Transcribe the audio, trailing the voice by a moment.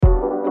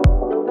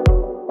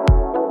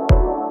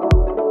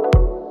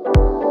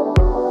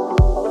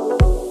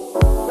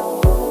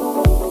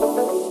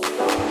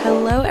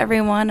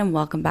everyone, and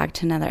welcome back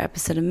to another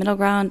episode of Middle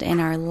Ground and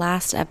our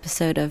last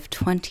episode of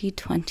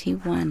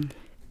 2021.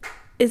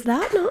 Is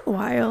that not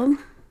wild?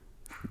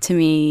 To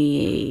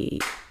me,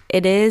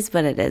 it is,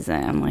 but it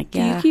isn't. I'm like,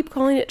 yeah. Do you keep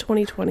calling it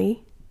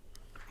 2020?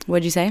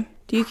 What'd you say?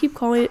 Do you keep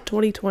calling it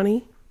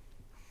 2020?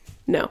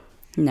 No.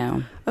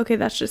 No. Okay,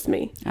 that's just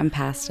me. I'm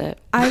past it.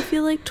 I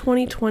feel like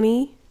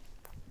 2020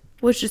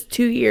 was just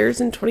 2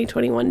 years and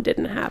 2021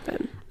 didn't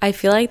happen. I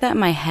feel like that in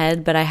my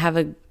head, but I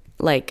have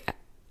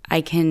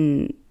I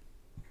can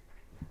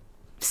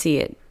see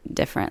it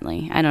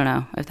differently. I don't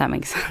know if that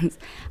makes sense.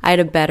 I had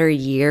a better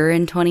year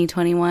in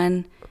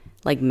 2021,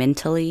 like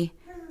mentally.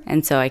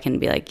 And so I can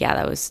be like, yeah,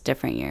 that was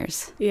different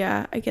years.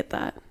 Yeah, I get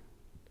that.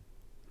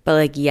 But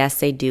like,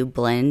 yes, they do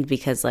blend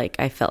because like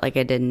I felt like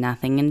I did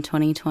nothing in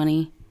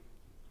 2020.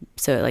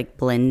 So it like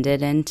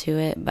blended into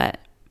it, but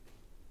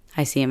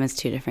I see them as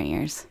 2 different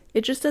years.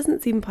 It just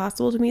doesn't seem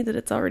possible to me that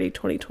it's already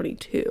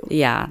 2022.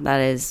 Yeah, that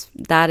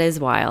is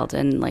wild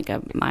and like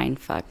a mind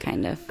fuck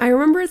kind of. I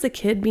remember as a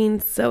kid being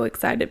so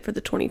excited for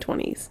the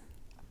 2020s.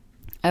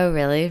 Oh,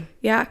 really?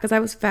 Yeah, because I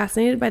was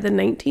fascinated by the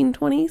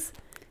 1920s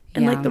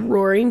and Yeah. like the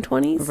roaring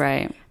 20s.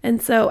 Right.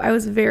 And so I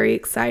was very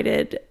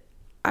excited.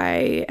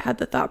 I had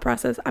the thought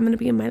process, I'm going to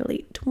be in my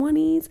late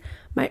 20s,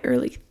 my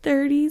early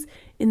 30s,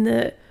 in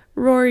the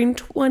roaring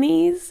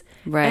 20s.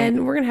 Right.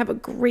 And we're going to have a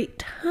great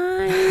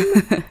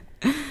time.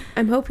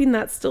 I'm hoping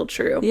that's still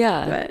true.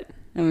 Yeah. But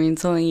I mean,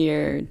 it's only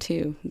year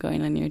 2,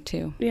 going on year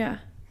 2. yeah.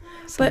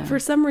 So. But for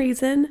some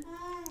reason,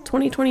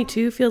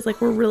 2022 feels like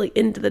we're really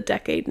into the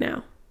decade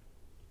now.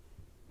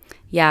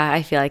 Yeah,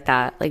 I feel like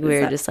that. Like we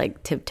were that- just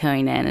like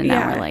tiptoeing in and now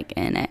Yeah. we're like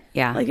in it.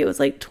 Yeah. Like it was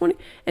like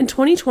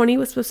 2020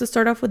 was supposed to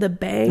start off with a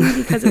bang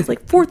because it was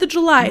like 4th of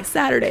July,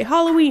 Saturday,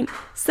 Halloween,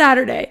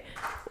 Saturday.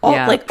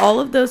 All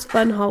of those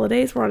fun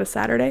holidays were on a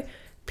Saturday.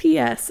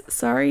 P.S.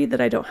 Sorry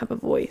that I don't have a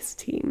voice,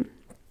 team.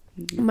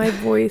 My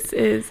voice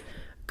is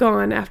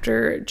gone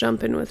after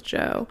jumping with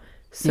Joe.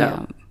 So,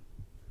 Yeah.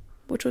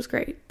 which was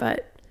great,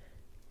 but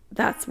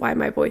that's why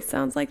my voice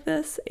sounds like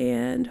this.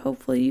 And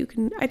hopefully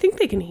I think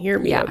they can hear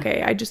me Yeah.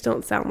 okay. I just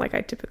don't sound like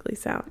I typically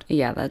sound.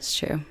 Yeah, that's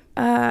true.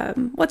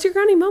 What's your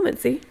grounding moment,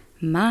 See?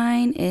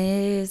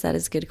 That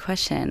is a good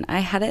question. I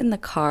had it in the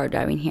car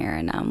driving here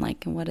and now I'm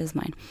like, what is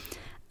mine?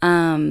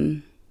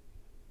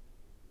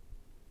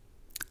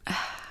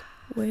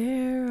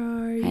 Where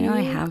are you? I know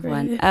I have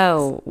one. Chris?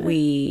 Oh,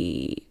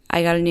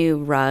 I got a new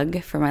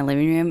rug for my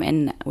living room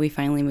and we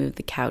finally moved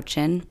the couch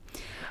in.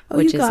 Oh,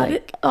 you got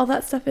it? All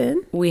that stuff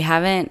in? We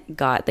haven't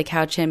got the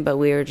couch in, but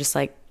we were just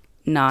like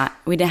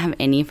we didn't have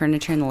any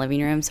furniture in the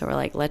living room. So we're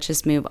like, let's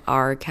just move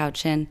our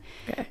couch in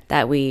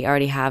that we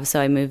already have. So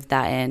I moved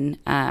that in.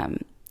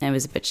 It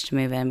was a bitch to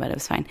move in, but it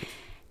was fine.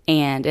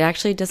 And it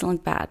actually doesn't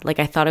look bad. Like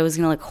I thought it was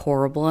going to look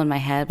horrible in my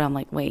head, but I'm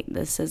like, wait,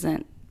 this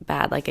isn't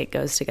bad. Like it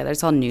goes together.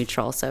 It's all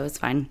neutral. So it's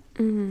fine.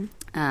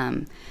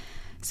 Mm-hmm.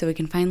 So we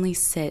can finally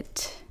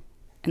sit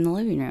in the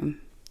living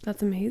room.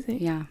 That's amazing.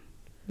 Yeah.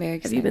 Very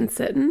excited. Have you been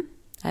sitting?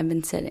 I've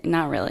been sitting.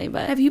 Not really,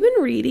 but. Have you been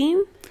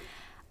reading?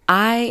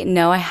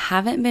 No, I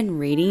haven't been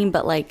reading,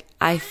 but like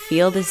I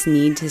feel this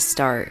need to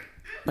start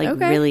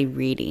really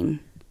reading.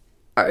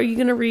 Are you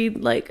going to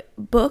read like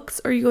books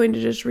or are you going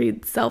to just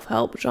read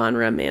self-help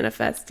genre,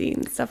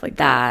 manifesting, stuff like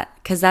that?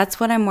 Because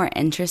that's what I'm more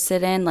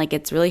interested in. Like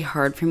it's really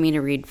hard for me to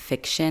read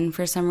fiction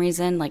for some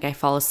reason. Like I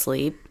fall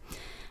asleep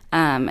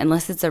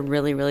unless it's a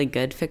really, really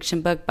good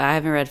fiction book, but I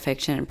haven't read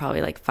fiction in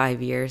probably like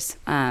 5 years.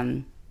 But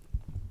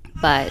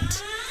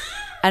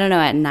I don't know,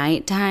 at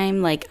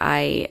nighttime, like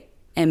I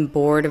am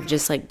bored of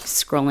just like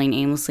scrolling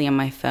aimlessly on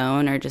my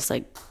phone or just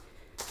like.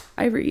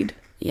 I read.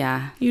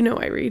 Yeah. You know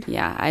I read.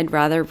 Yeah, I'd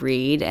rather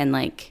read, and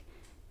like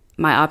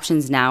my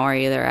options now are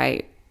either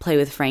I play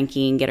with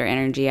Frankie and get her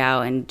energy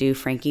out and do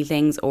Frankie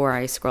things, or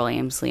I scroll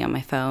aimlessly on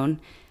my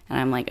phone. And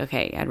I'm like,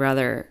 okay, I'd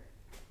rather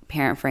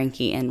parent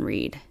Frankie and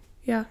read.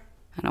 Yeah.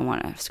 I don't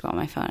want to scroll on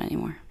my phone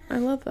anymore. I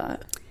love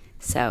that.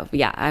 So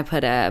yeah, I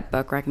put a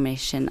book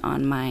recommendation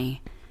on my.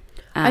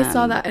 I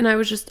saw that, and I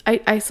was just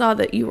I saw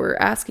that you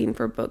were asking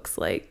for books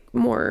like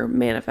more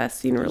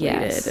manifesting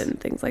related and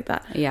things like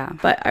that. Yeah.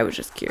 But I was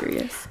just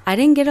curious. I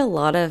didn't get a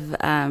lot of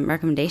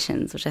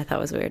recommendations, which I thought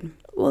was weird.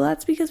 Well,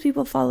 that's because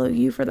people follow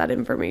you for that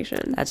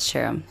information. That's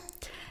true.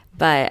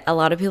 But a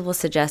lot of people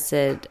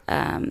suggested,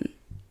 what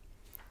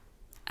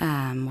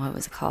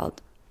was it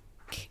called?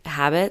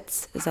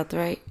 Habits? Is that the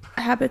right?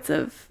 Habits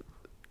of,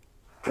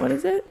 what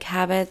is it?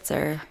 Habits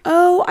or...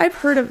 Oh, I've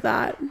heard of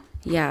that.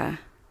 Yeah.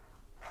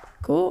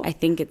 Cool. I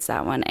think it's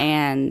that one.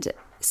 And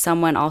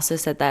someone also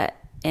said that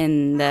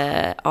in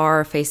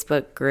our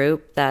Facebook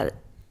group that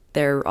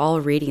they're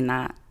all reading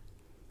that.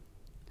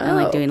 And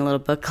like doing a little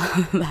book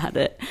club about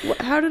it.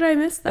 How did I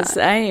miss that?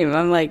 Same.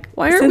 I'm like,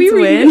 why aren't we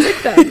reading it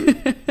with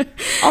them?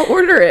 I'll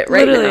order it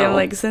right Literally, now. I'm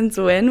like, since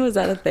when was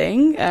that a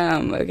thing?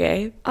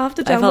 Okay. I'll have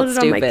to download it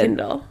on my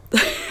Kindle.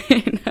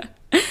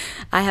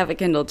 I have a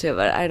Kindle too,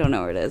 but I don't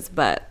know where it is.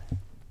 But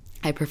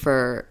I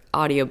prefer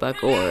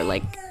audiobook or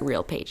like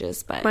real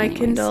pages. But my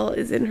Kindle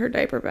is in her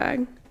diaper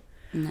bag.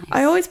 Nice.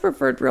 I always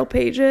preferred real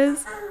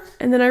pages,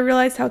 and then I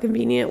realized how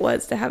convenient it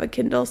was to have a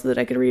Kindle so that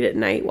I could read at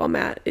night while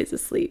Matt is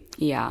asleep.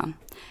 Yeah.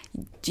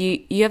 Do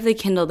you have the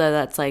Kindle though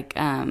that's like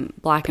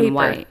black and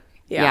white?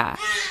 Yeah.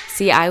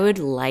 See, I would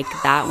like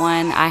that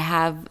one. I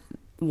have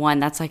one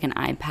that's like an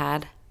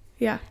iPad.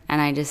 Yeah.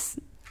 And I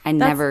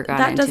never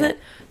got into it.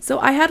 So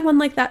I had one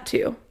like that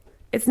too.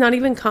 It's not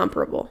even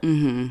comparable.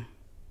 Mm-hmm.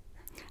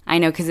 I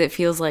know, because it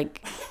feels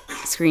like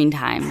screen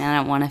time, and I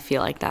don't want to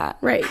feel like that.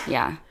 Right.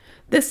 Yeah.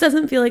 This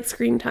doesn't feel like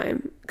screen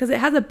time because it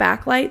has a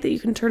backlight that you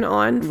can turn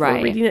on for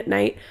reading at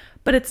night,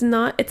 but it's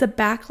not. It's a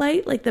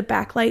backlight like the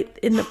backlight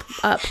in the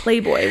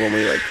Playboy when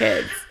we were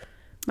kids.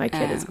 My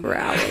kid is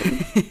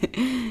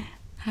growling.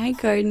 Hi,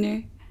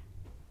 Gardner.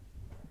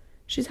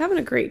 She's having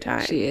a great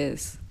time. She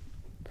is.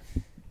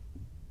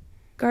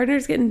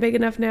 Gardner's getting big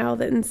enough now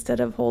that instead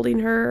of holding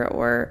her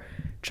or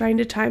trying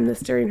to time this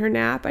during her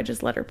nap, I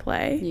just let her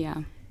play.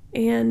 Yeah.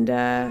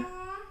 And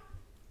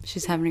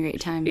she's having a great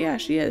time. Yeah,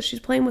 she is.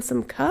 She's playing with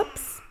some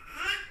cups.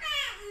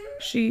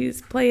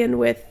 She's playing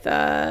with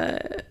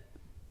what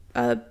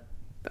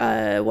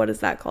is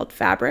that called?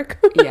 Fabric.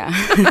 Yeah.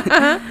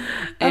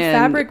 A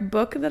fabric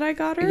book that I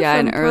got her. Yeah,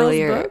 from and Pearl's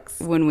earlier Books.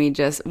 when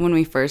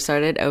we first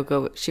started,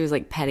 Oko, she was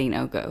like petting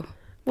Oko.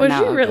 Was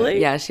she really?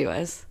 Yeah, she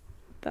was.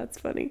 That's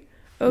funny.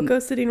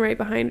 Oko's sitting right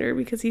behind her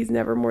because he's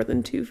never more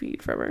than 2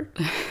 feet from her.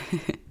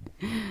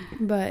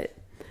 But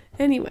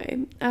anyway,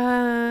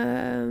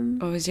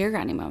 what was your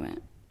grounding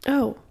moment?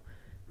 Oh,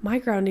 my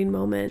grounding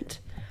moment.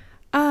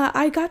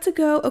 I got to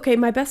go. Okay,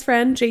 my best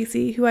friend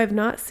JC, who I've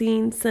not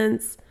seen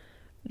since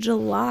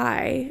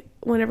July,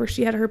 whenever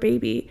she had her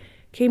baby,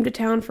 came to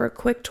town for a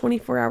quick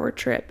 24-hour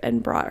trip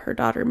and brought her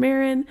daughter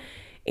Marin.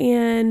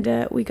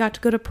 And we got to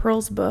go to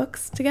Pearl's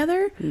Books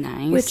together.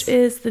 Nice. Which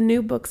is the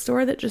new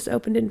bookstore that just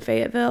opened in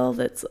Fayetteville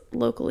that's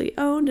locally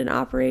owned and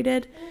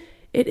operated.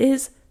 It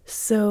is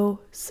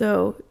so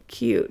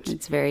cute.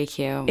 It's very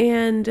cute.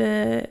 And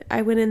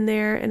I went in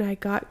there and I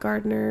got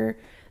Gardner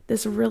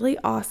this really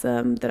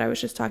awesome, that I was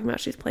just talking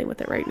about, she's playing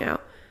with it right now,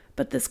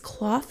 but this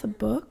cloth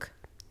book.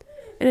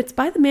 And it's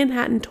by the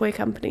Manhattan Toy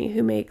Company,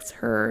 who makes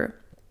her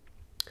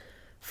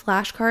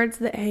flashcards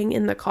that hang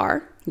in the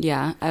car.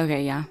 Yeah.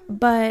 Okay. Yeah.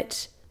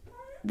 But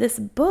this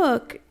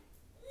book,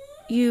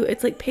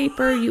 it's like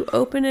paper, you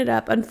open it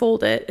up,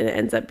 unfold it, and it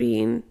ends up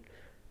being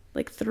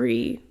like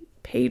 3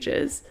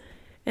 pages.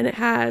 And it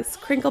has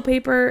crinkle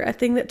paper, a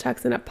thing that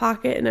tucks in a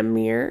pocket, and a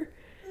mirror.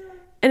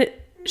 And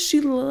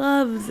she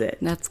loves it.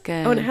 That's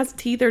good. Oh, and it has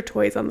teether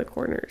toys on the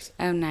corners.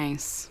 Oh,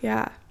 nice.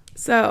 Yeah.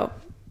 So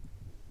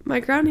my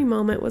grounding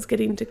moment was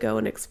getting to go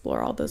and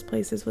explore all those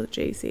places with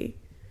JC.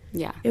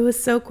 Yeah. It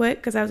was so quick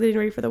because I was getting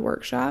ready for the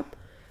workshop,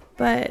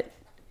 but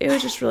it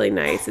was just really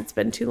nice. It's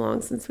been too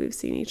long since we've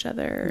seen each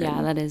other.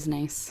 Yeah, that is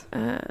nice.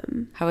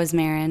 How was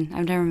Marin?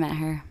 I've never met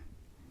her.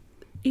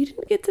 You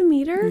didn't get to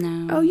meet her?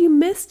 No. Oh, you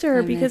missed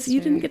her because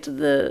you didn't get to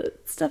the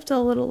stuff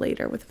till a little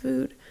later with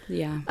food.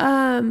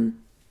 Yeah.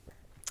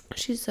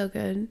 She's so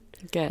good.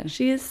 Good.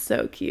 She is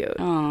so cute.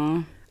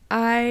 Aw.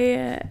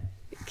 I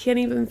can't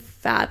even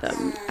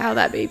fathom how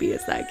that baby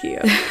is that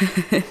cute.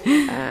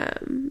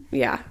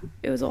 Yeah,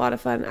 it was a lot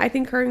of fun. I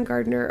think her and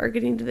Gardner are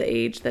getting to the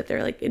age that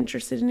they're like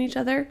interested in each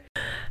other.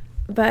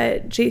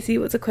 But JC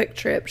was a quick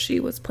trip.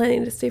 She was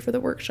planning to stay for the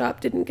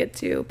workshop, didn't get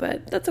to,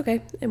 but that's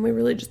okay. And we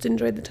really just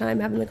enjoyed the time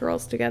having the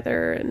girls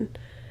together. And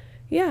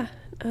yeah,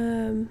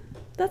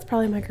 that's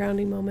probably my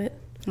grounding moment.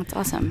 That's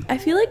awesome. I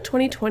feel like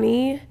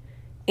 2020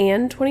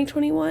 and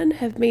 2021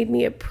 have made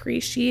me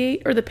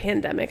appreciate, or the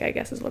pandemic, I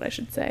guess is what I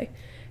should say,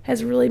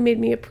 has really made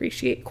me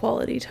appreciate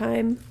quality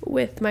time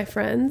with my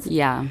friends.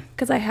 Yeah.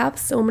 Because I have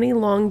so many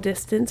long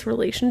distance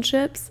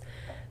relationships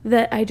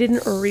that I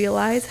didn't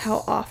realize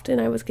how often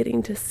I was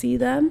getting to see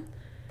them.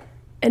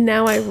 And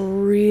now I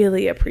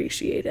really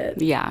appreciate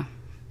it. Yeah,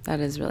 that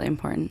is really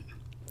important.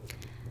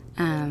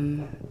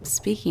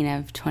 Speaking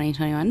of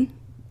 2021,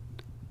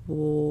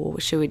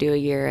 should we do a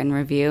year in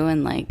review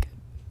and like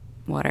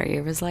what our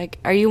year was like?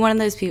 Are you one of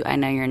those people? I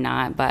know you're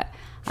not, but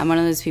I'm one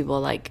of those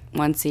people, like,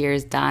 once the year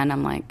is done,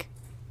 I'm like,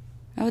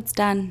 oh, it's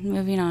done,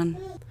 moving on.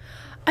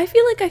 I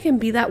feel like I can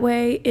be that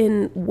way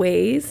in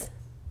ways,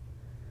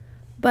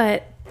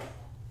 but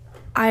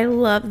I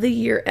love the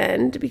year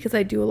end because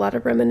I do a lot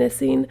of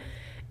reminiscing,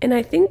 and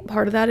I think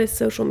part of that is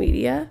social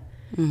media,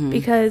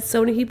 because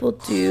so many people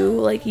do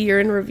like year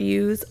in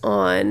reviews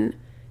on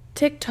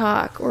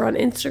TikTok or on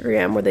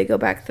Instagram where they go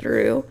back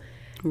through.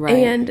 Right.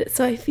 And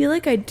so I feel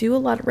like I do a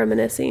lot of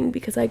reminiscing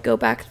because I go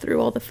back through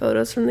all the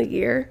photos from the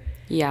year.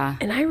 Yeah.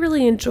 And I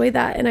really enjoy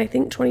that. And I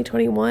think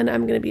 2021,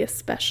 I'm going to be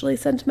especially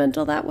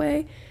sentimental that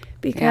way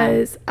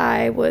because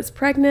I was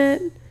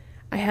pregnant.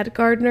 I had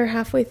Gardner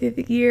halfway through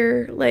the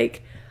year.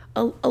 Like,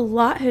 a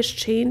lot has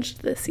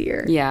changed this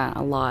year. Yeah,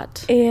 a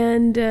lot.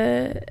 And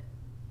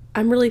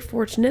I'm really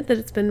fortunate that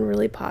it's been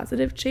really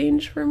positive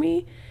change for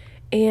me.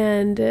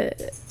 And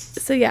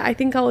so, yeah, I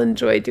think I'll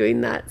enjoy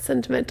doing that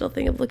sentimental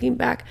thing of looking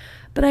back.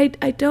 But I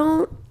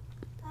feel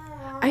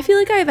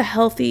like I have a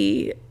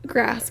healthy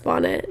grasp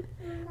on it.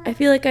 I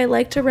feel like I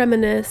like to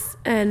reminisce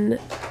and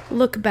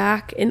look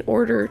back in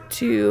order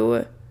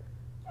to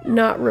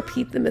not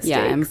repeat the mistakes.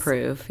 Yeah,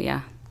 improve.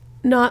 Yeah.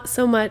 Not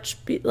so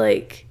much be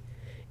like,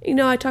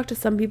 I talk to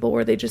some people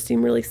where they just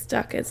seem really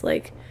stuck as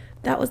like,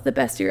 that was the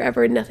best year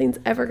ever and nothing's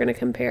ever going to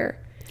compare.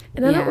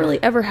 And I don't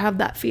really ever have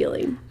that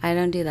feeling. I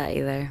don't do that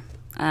either.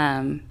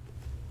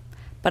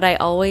 But I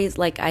always,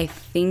 like, I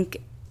think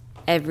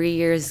every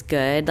year is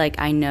good. Like,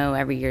 I know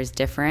every year is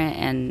different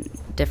and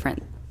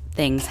different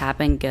things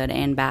happen, good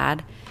and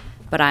bad.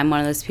 But I'm one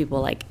of those people,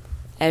 like,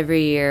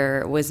 every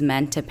year was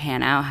meant to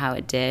pan out how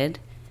it did.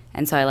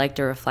 And so I like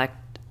to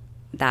reflect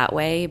that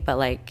way. But,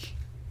 like,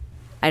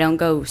 I don't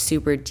go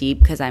super deep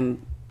because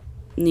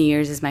New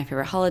Year's is my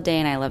favorite holiday.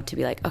 And I love to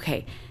be like,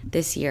 okay,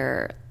 this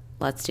year,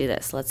 let's do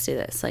this.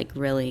 Like,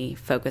 really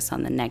focus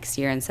on the next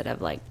year instead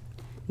of, like,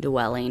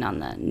 dwelling on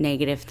the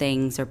negative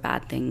things or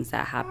bad things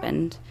that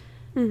happened.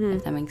 Mm-hmm.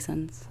 If that makes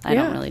sense. I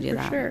don't really do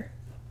that. For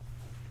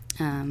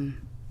sure.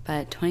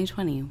 But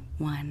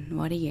 2021,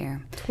 what a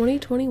year.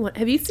 2021.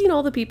 Have you seen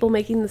all the people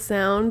making the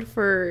sound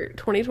for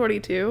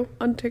 2022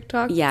 on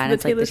TikTok? Yeah, and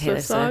it's like the Taylor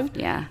Swift.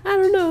 Yeah. I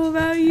don't know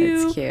about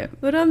you. It's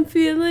cute. But I'm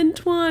feeling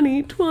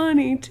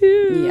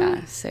 2022.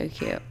 Yeah, so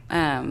cute.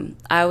 I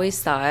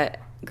always thought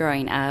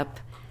growing up,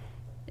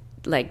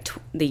 like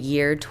the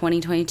year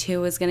 2022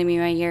 was going to be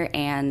my year,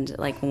 and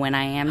like when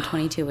I am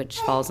 22, which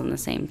falls on the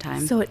same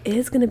time. So it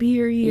is going to be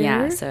your year?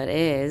 Yeah, so it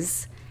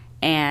is.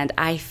 And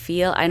I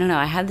feel, I don't know,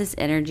 I have this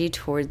energy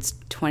towards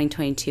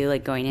 2022,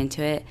 like going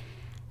into it,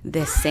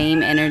 the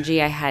same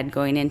energy I had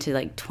going into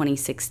like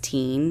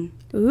 2016,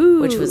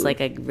 which was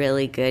like a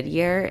really good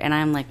year. And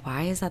I'm like,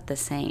 why is that the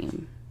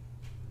same?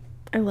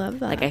 I love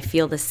that. Like I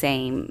feel the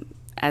same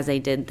as I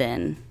did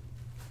then.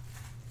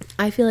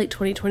 I feel like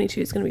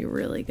 2022 is going to be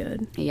really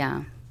good.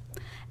 Yeah.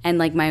 And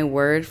like my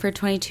word for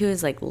 22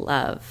 is like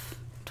love.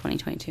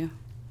 2022.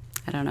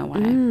 I don't know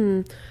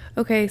why.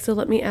 Okay, so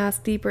let me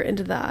ask deeper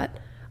into that.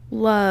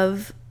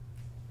 Love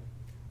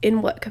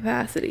in what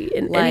capacity?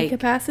 In like, any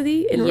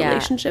capacity? In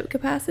relationship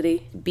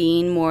capacity?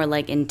 Being more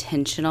like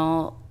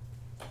intentional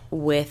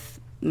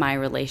with my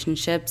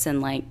relationships and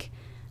like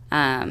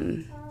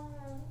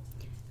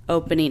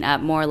opening up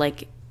more,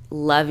 like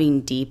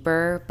loving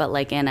deeper, but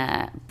like in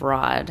a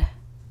broad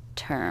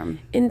term.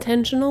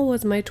 Intentional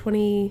was my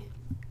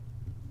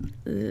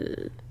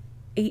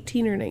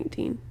 2018 or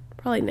 19,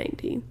 probably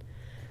 19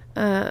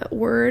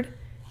 word,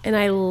 and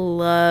I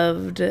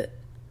learned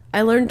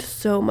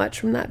so much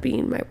from that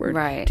being my word.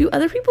 Right. Do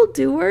other people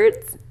do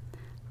words?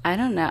 I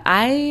don't know.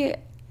 I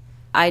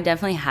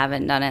definitely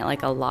haven't done it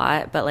like a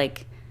lot, but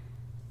like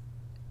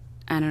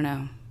I don't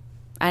know.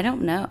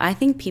 I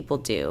think people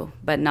do,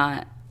 but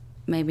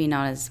maybe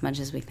not as much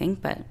as we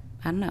think, but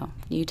I don't know.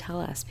 You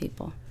tell us,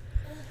 people.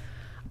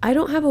 I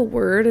don't have a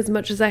word as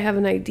much as I have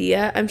an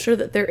idea. I'm sure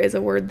that there is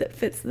a word that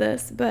fits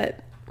this,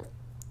 but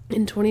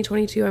in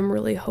 2022, I'm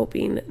really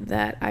hoping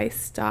that I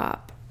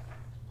stop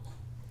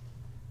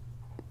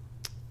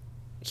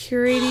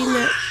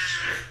curating it.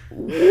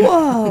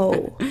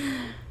 Whoa!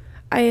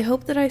 I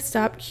hope that I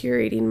stop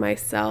curating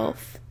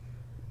myself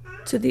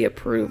to the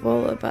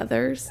approval of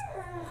others.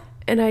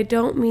 And I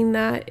don't mean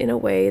that in a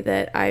way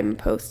that I'm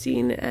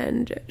posting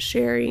and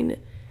sharing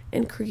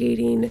and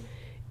creating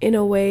in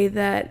a way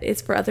that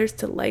is for others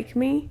to like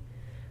me.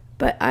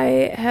 But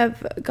I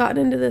have gotten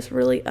into this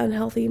really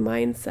unhealthy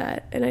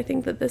mindset, and I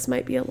think that this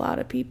might be a lot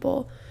of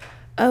people,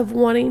 of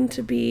wanting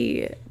to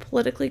be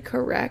politically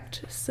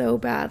correct so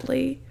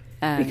badly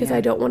because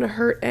I don't want to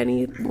hurt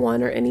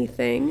anyone or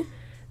anything,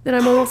 that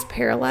I'm almost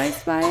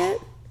paralyzed by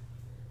it.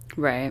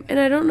 Right. And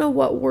I don't know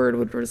what word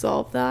would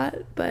resolve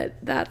that, but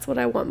that's what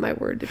I want my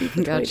word to be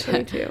for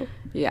 2022.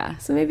 Yeah.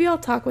 So maybe I'll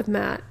talk with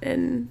Matt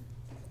and...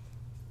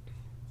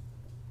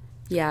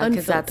 Yeah,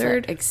 because that's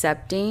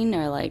accepting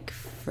or like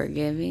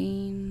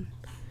forgiving.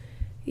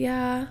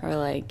 Yeah. Or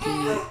like,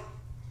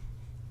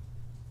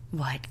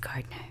 what,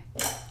 Gardner?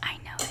 I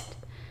know it.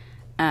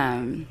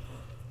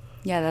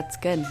 Yeah, that's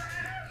good.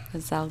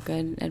 That's all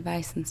good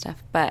advice and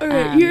stuff. But all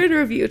right, year in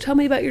review. Tell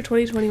me about your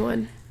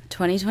 2021.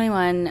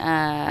 2021,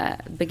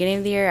 beginning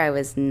of the year, I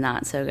was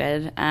not so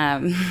good.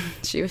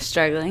 She was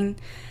struggling,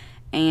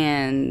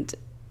 and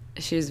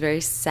she was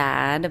very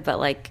sad, but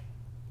like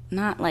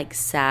not like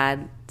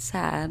sad,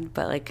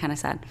 but like kind of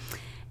sad.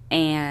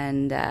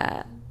 And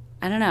I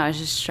don't know, I was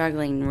just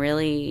struggling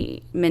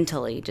really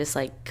mentally, just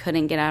like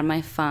couldn't get out of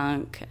my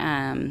funk.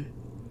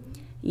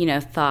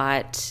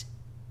 Thought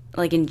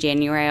like in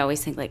January, I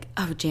always think like,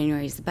 oh,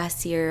 January is the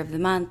best year of the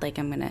month. Like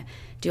I'm going to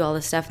do all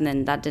this stuff. And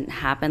then that didn't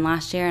happen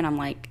last year. And I'm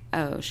like,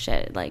 oh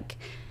shit. Like,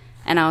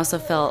 and I also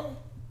felt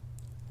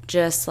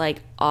just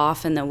like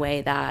off in the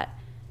way that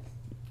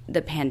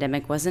the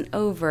pandemic wasn't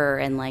over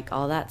and like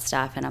all that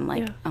stuff. And I'm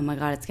like, oh my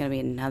God, it's going to be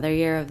another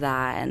year of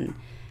that. And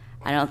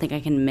I don't think I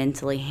can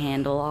mentally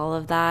handle all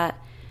of that.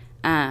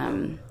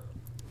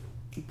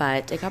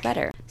 But it got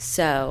better.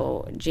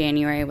 So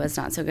January was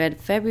not so good.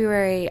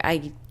 February,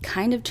 I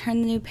kind of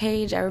turned the new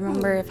page. I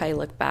remember if I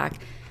look back.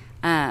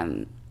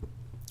 But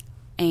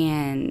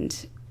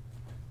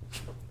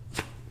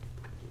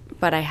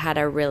I had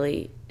a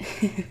really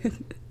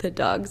The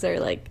dogs are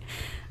like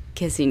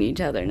kissing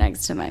each other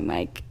next to my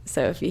mic.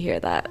 So if you hear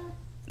that,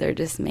 they're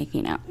just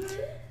making out.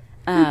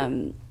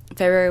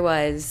 February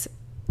was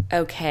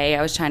okay.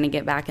 I was trying to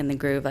get back in the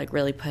groove, like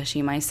really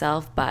pushing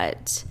myself,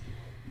 but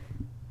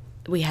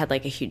we had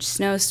like a huge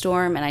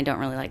snowstorm, and I don't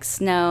really like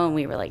snow, and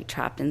we were like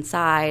trapped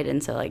inside,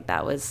 and so like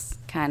that was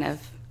kind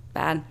of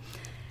bad.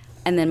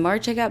 And then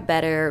March I got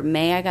better.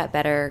 May I got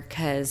better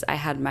because I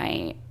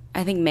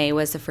think May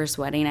was the first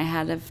wedding I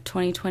had of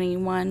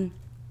 2021,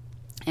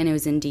 and it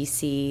was in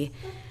DC,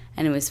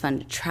 and it was fun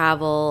to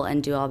travel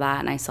and do all that,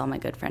 and I saw my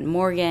good friend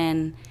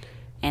Morgan,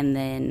 and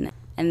then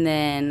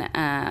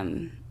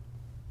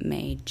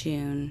May,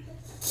 June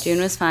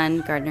was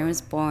fun. Gardner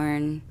was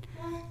born.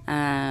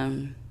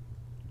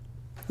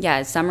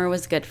 Yeah, summer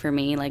was good for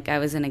me. Like, I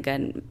was in a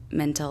good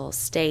mental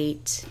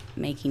state,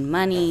 making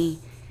money,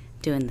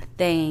 doing the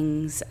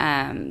things.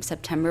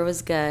 September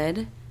was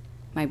good.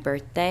 My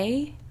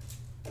birthday,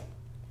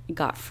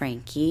 got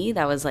Frankie.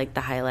 That was like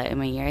the highlight of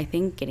my year, I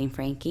think, getting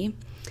Frankie.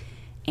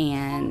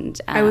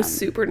 And I was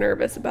super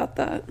nervous about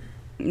that.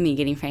 Me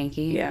getting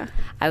Frankie? Yeah.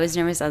 I was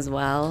nervous as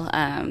well.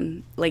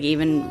 Like,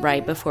 even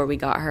right before we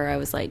got her, I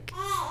was like,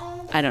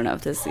 I don't know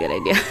if this is a good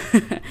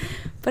idea.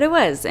 But it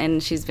was,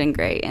 and she's been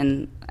great.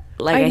 And,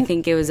 like, I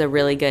think it was a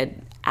really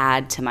good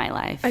add to my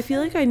life. I feel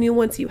like I knew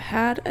once you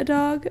had a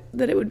dog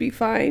that it would be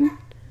fine.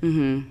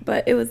 Mm-hmm.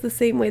 But it was the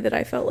same way that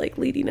I felt like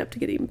leading up to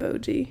getting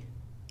Boji.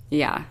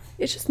 Yeah.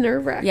 It's just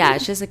nerve-wracking. Yeah,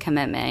 it's just a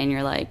commitment. And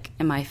you're like,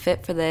 am I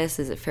fit for this?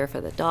 Is it fair for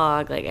the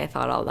dog? Like, I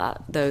thought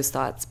all those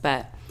thoughts.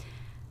 But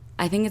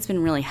I think it's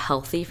been really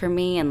healthy for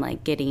me, and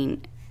like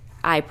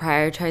I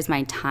prioritize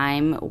my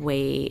time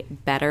way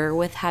better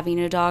with having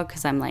a dog,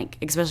 because I'm like,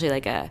 especially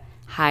like a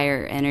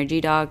higher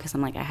energy dog, because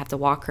I'm like, I have to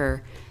walk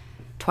her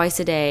twice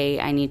a day.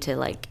 I need to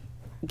like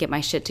get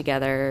my shit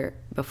together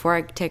before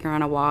I take her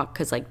on a walk,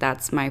 because like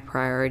that's my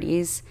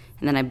priorities,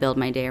 and then I build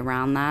my day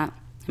around that.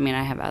 I mean,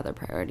 I have other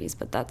priorities,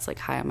 but that's like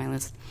high on my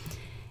list.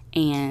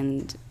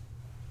 And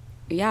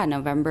yeah,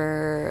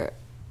 November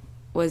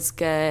was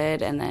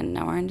good, and then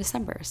now we're in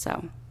December.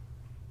 So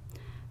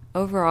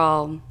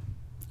overall,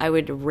 I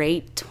would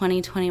rate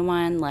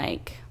 2021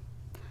 like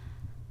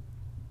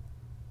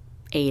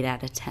 8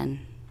 out of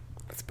 10.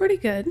 That's pretty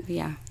good.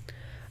 Yeah.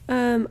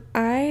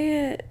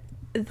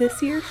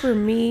 This year for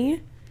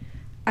me,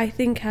 I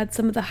think had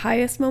some of the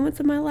highest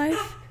moments of my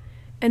life,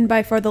 and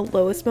by far the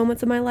lowest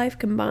moments of my life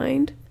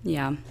combined.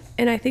 Yeah.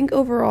 And I think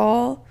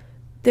overall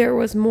there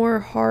was more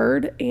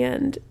hard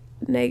and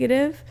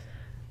negative,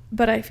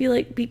 but I feel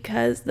like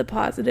because the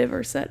positive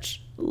are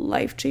such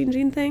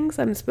life-changing things,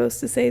 I'm supposed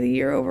to say the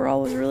year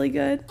overall was really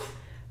good,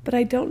 but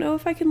I don't know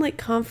if I can like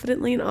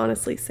confidently and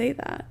honestly say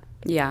that.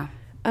 Yeah.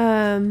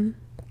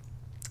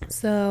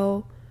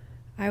 So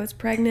I was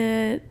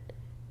pregnant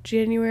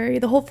January,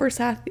 the whole first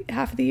half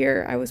of the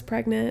year I was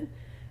pregnant.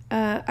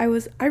 I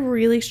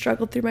really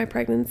struggled through my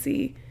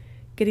pregnancy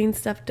getting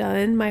stuff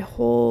done. My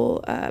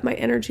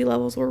energy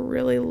levels were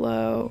really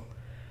low.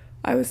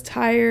 I was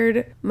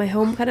tired. My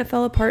home kind of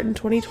fell apart in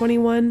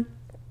 2021,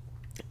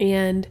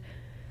 and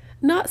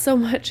not so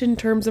much in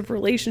terms of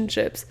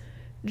relationships,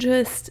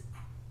 just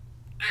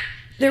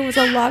there was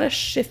a lot of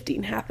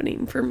shifting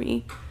happening for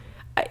me.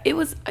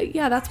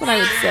 That's what I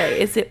would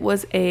say, is it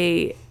was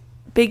a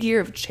big year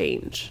of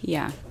change.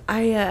 Yeah.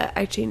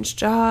 I changed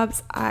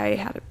jobs. I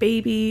had a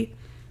baby.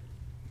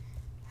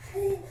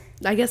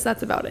 I guess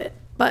that's about it.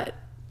 But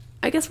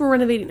I guess we're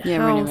renovating a house.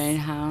 Yeah, renovating a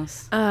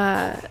house.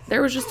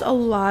 There was just a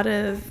lot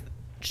of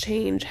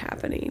change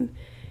happening.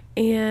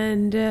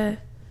 And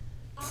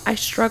I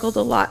struggled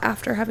a lot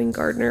after having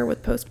Gardner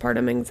with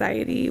postpartum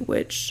anxiety,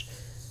 which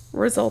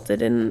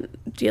resulted in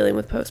dealing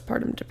with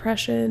postpartum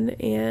depression.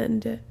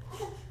 And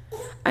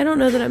I don't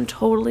know that I'm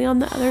totally on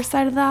the other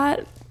side of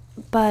that,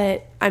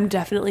 but I'm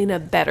definitely in a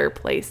better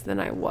place than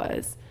I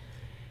was.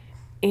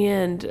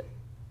 And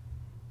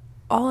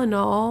all in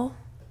all,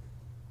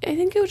 I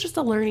think it was just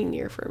a learning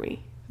year for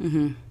me.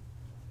 Mm-hmm.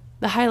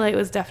 The highlight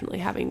was definitely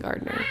having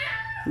Gardner.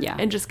 Yeah.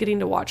 And just getting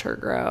to watch her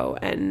grow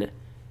and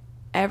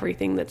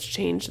everything that's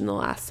changed in the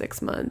last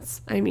 6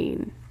 months. I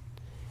mean,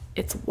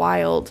 it's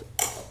wild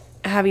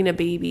having a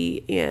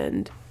baby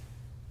and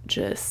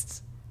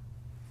just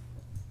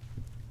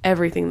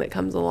everything that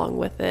comes along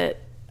with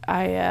it.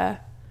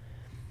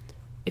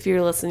 If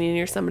you're listening and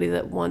you're somebody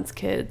that wants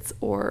kids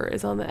or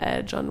is on the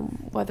edge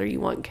on whether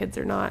you want kids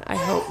or not, I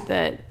hope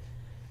that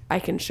I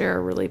can share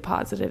a really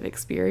positive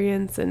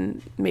experience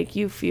and make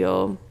you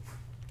feel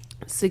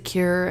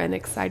secure and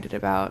excited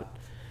about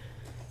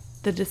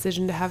the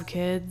decision to have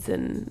kids.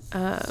 And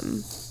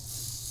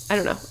I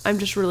don't know, I'm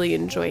just really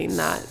enjoying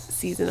that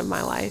season of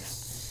my life.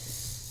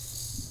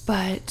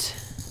 But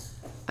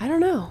I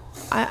don't know.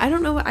 I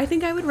don't know. I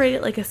think I would rate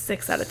it like a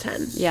 6 out of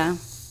 10. Yeah.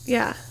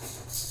 Yeah.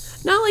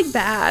 Not like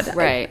bad.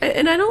 Right.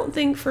 And I don't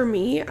think for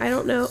me, I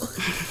don't know.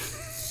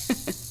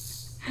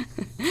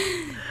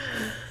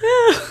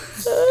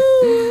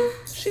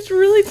 She's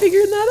really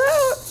figuring that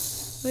out.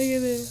 Look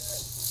at it.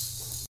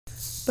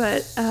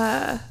 But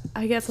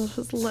I guess I'll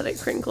just let it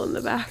crinkle in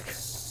the back.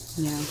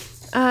 Yeah.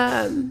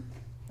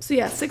 So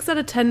yeah, 6 out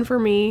of 10 for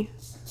me.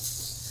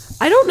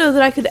 I don't know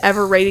that I could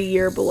ever rate a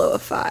year below a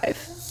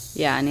 5.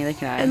 Yeah, neither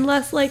can I.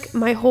 Unless, like,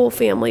 my whole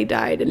family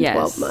died in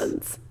 12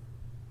 months.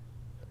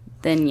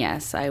 Then,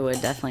 yes, I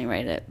would definitely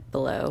rate it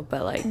below,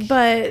 but, like...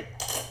 But,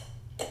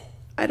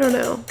 I don't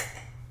know.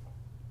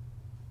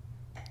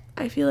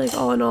 I feel like,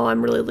 all in all,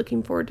 I'm really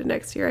looking forward to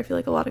next year. I feel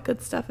like a lot of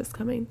good stuff is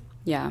coming.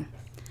 Yeah.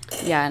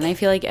 Yeah, and I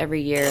feel like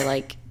every year,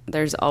 like,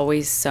 there's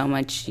always so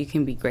much you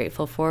can be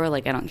grateful for.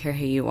 Like, I don't care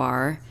who you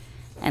are.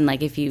 And,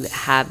 like, if you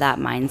have that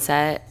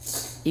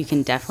mindset... you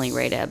can definitely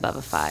rate it above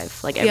a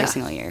 5, like every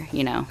single year,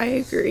 you know? I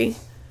agree.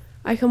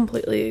 I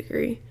completely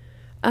agree.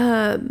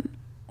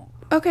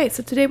 Okay,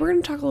 so today we're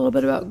going to talk a little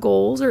bit about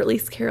goals, or at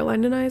least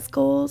Caroline and I's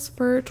goals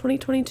for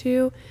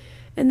 2022,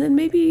 and then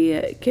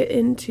maybe get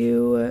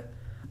into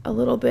a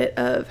little bit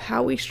of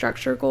how we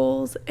structure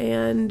goals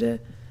and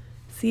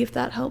see if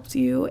that helps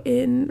you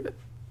in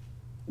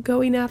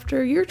going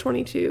after your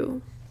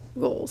 22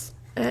 goals.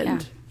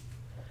 And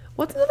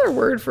what's another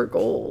word for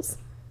goals?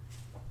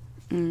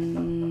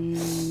 Don't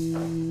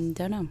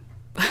know.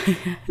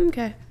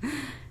 Okay.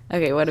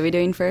 Okay, what are we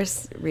doing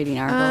first? Reading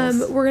our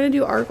goals? We're going to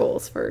do our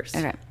goals first.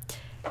 Okay.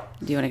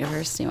 Do you want to go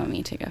first? Do you want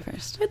me to go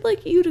first? I'd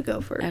like you to go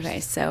first.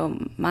 Okay, so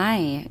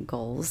my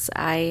goals,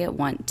 I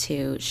want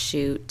to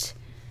shoot...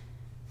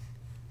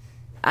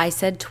 I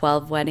said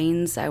 12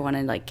 weddings. I want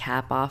to, like,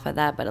 cap off of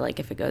that, but, like,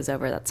 if it goes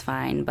over, that's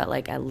fine. But,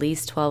 like, at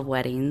least 12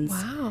 weddings.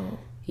 Wow.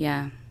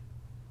 Yeah.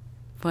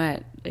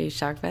 What? Are you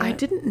shocked by that? I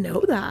didn't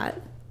know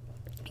that.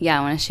 Yeah,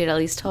 I want to shoot at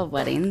least 12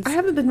 weddings. I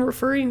haven't been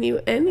referring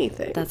you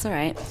anything. That's all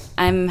right.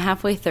 I'm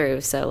halfway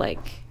through, so,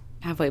 like,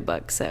 halfway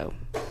booked, so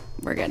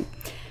we're good.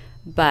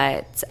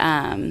 But,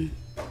 I'll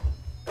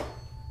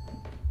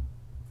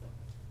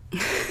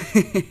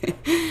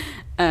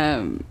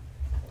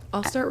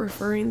start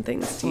referring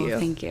things to you.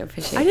 Thank you.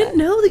 Appreciate it. I didn't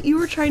know that you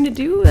were trying to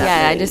do that.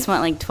 Yeah, I just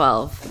want, like,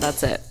 12.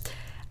 That's it.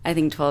 I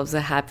think 12 is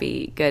a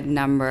happy, good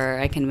number.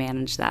 I can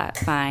manage that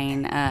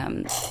fine.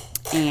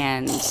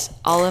 And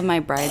all of my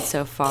brides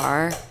so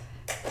far,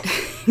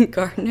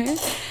 Gardner,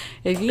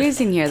 if you guys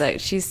can hear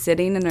that, she's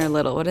sitting in her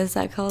little, what is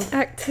that called?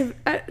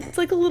 It's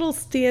like a little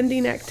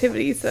standing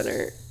activity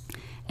center.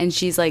 And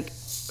she's, like,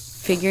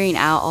 figuring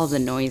out all the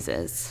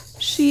noises.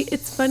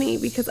 It's funny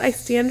because I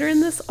stand her in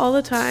this all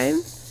the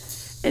time,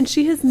 and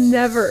she has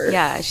never.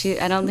 Yeah,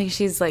 I don't think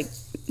she's, like,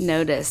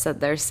 noticed that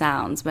there's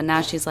sounds, but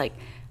now she's like,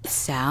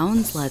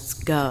 sounds, let's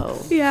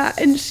go. Yeah,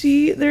 and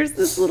there's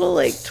this little,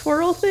 like,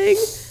 twirl thing.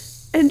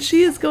 And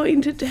she is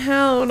going to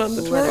town on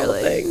the twirl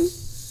thing.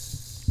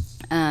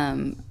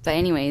 But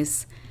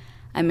anyways,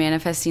 I'm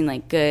manifesting,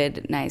 like,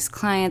 good, nice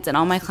clients. And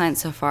all my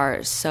clients so far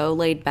are so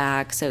laid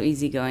back, so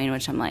easygoing,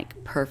 which I'm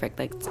like, perfect.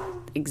 Like,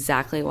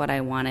 exactly what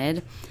I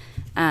wanted.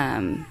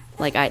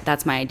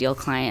 That's my ideal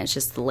client. It's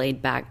just the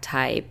laid back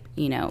type,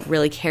 you know,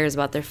 really cares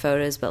about their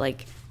photos. But,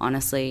 like,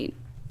 honestly,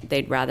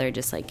 they'd rather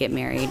just, like, get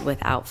married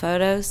without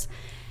photos.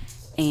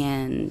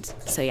 And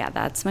so, yeah,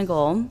 that's my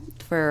goal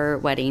for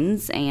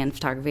weddings and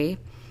photography.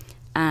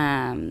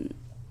 I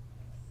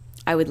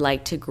would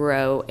like to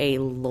grow a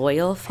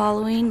loyal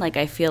following. Like,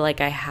 I feel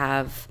like I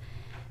have,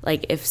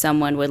 like, if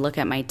someone would look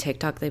at my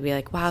TikTok, they'd be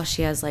like, wow,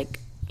 she has, like,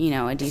 you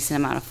know, a decent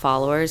amount of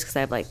followers, because I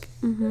have, like,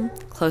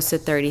 close to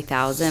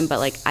 30,000. But,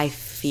 like, I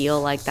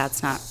feel like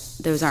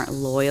those aren't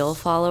loyal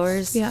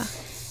followers. Yeah.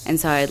 And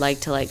so I'd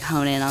like to, like,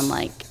 hone in on,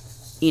 like,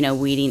 you know,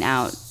 weeding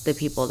out the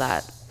people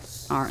that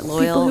aren't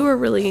loyal. People who are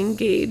really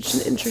engaged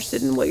and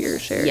interested in what you're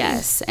sharing.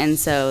 Yes, and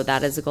so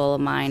that is a goal of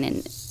mine,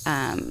 and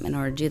in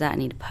order to do that, I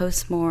need to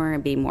post more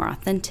and be more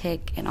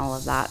authentic and all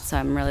of that. So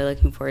I'm really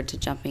looking forward to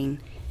jumping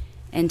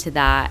into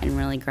that and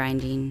really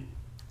grinding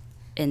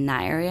in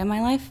that area of my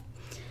life.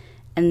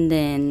 And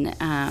then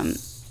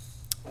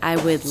I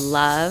would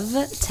love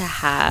to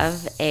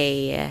have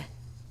a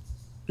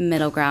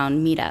middle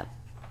ground meetup,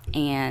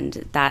 and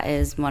that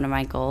is one of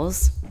my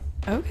goals.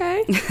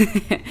 Okay.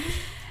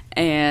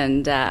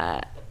 And,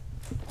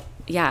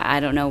 yeah, I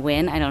don't know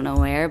when, I don't know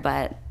where,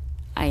 but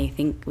I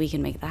think we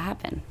can make that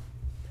happen.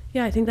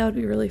 Yeah, I think that would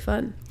be really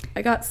fun.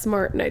 I got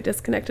smart and I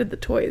disconnected the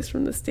toys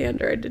from the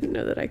stander. I didn't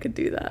know that I could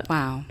do that.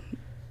 Wow.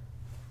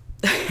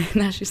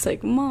 Now she's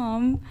like,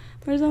 Mom,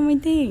 where's all my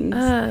things?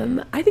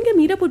 I think a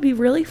meetup would be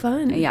really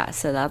fun. Yeah,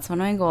 so that's one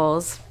of my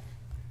goals.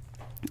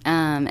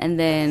 And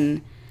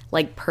then,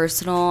 like,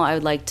 personal, I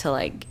would like to,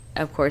 like,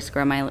 of course,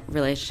 grow my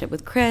relationship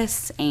with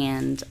Chris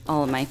and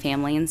all of my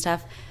family and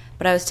stuff.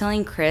 But I was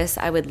telling Chris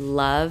I would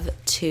love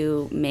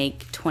to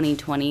make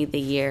 2020 the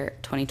year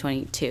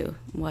 2022.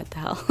 What the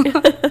hell?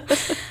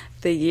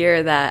 The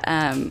year that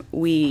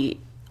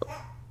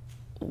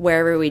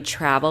wherever we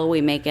travel,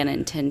 we make an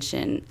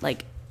intention,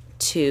 like,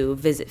 to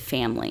visit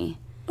family.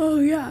 Oh,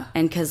 yeah.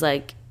 And because,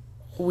 like,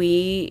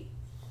 we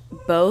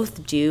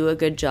both do a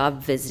good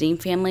job visiting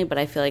family, but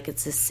I feel like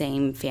it's the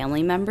same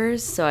family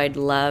members. So I'd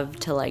love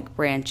to, like,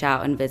 branch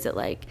out and visit,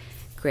 like,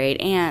 great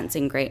aunts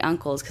and great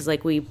uncles, because,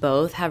 like, we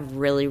both have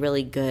really,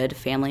 really good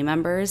family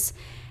members.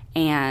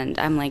 And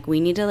I'm like,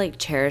 we need to, like,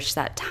 cherish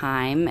that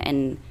time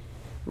and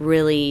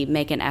really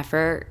make an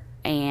effort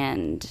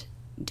and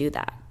do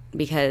that.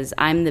 because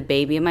I'm the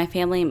baby of my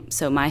family.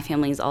 So my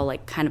family is all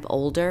like kind of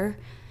older,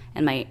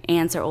 and my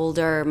aunts are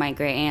older. My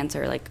great aunts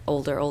are like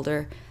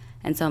older.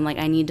 And so I'm like,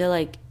 I need to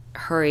like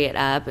hurry it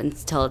up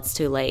until it's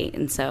too late.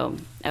 And so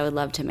I would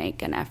love to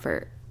make an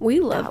effort. We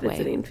love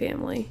visiting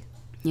family.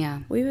 Yeah.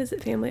 We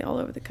visit family all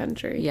over the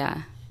country.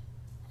 Yeah.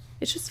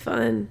 It's just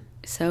fun.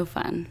 So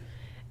fun.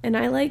 And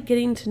I like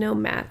getting to know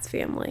Matt's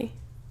family.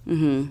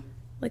 Mm-hmm.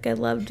 Like, I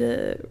love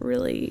to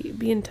really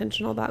be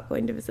intentional about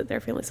going to visit their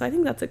family. So I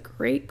think that's a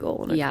great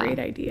goal and a great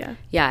idea.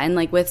 Yeah, and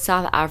like with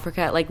South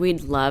Africa, like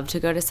we'd love to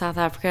go to South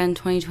Africa in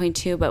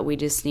 2022, but we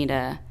just need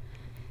to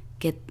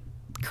get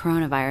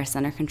coronavirus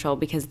under control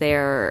because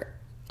they're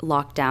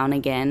locked down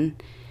again.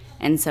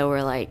 And so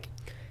we're like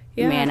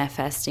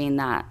manifesting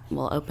that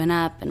we'll open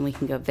up and we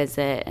can go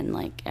visit and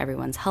like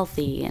everyone's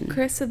healthy. And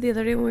Chris said the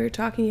other day when we were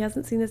talking, he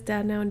hasn't seen his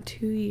dad now in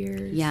 2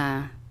 years.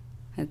 Yeah,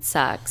 it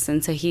sucks.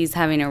 And so he's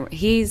having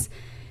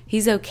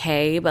he's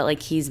okay, but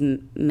like he's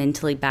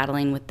mentally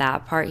battling with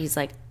that part. He's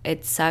like,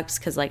 it sucks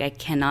because like I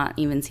cannot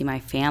even see my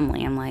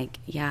family. I'm like,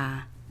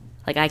 yeah,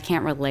 like I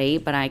can't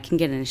relate, but I can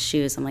get in his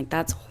shoes. I'm like,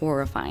 that's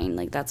horrifying.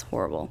 Like that's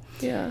horrible.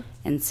 Yeah.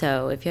 And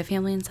so if you have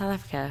family in South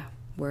Africa,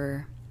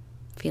 we're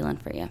feeling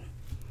for you.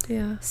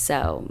 Yeah.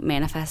 So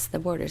manifest the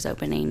borders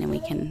opening and we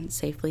can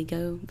safely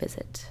go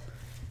visit.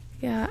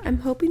 Yeah, I'm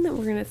hoping that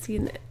we're going to see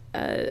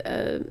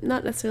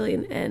not necessarily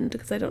an end,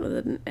 because I don't know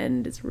that an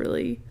end is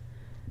really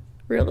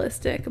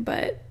realistic,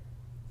 but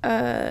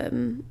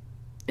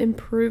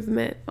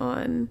improvement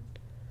on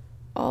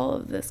all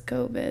of this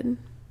COVID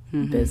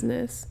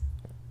business.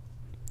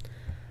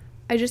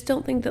 I just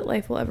don't think that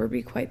life will ever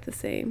be quite the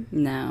same.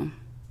 No.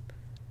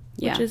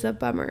 Yeah. Which is a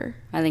bummer.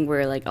 I think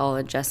we're like all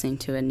adjusting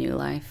to a new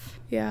life.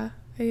 Yeah,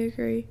 I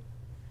agree.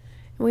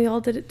 And we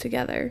all did it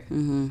together.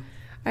 Mm-hmm.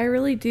 I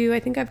really do. I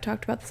think I've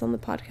talked about this on the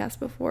podcast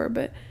before,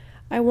 but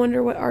I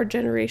wonder what our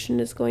generation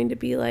is going to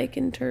be like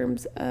in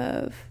terms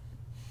of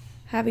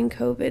having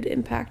COVID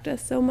impact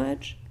us so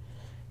much.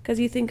 Because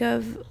you think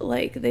of,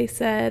 like they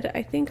said,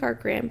 I think our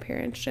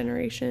grandparents'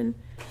 generation,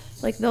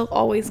 like they'll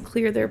always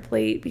clear their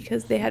plate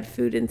because they had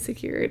food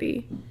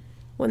insecurity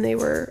when they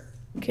were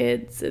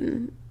kids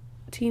and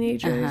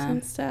teenagers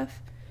and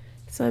stuff.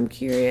 So I'm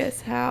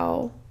curious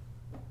how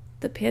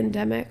the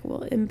pandemic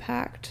will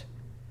impact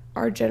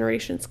our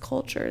generation's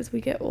culture as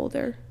we get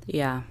older.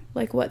 Yeah.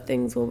 Like, what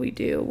things will we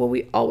do? Will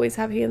we always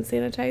have hand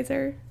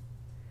sanitizer?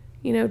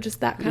 You know, just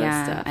that kind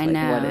of stuff. I like,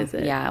 know. What is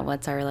it? Yeah,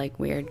 what's our, like,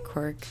 weird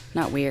quirk?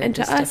 Not weird, and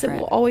just to us, different.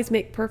 it will always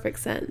make perfect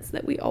sense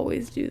that we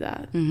always do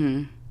that.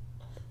 Mm-hmm.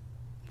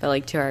 But,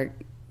 like, to our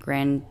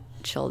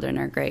grandchildren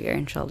or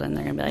great-grandchildren,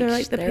 they're going to be like, they're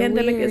like, the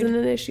pandemic isn't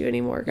an issue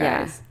anymore,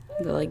 guys.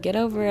 Yeah. They're like, get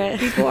over it.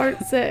 People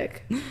aren't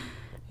sick.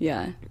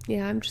 Yeah.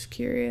 Yeah, I'm just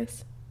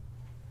curious.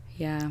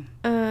 Yeah.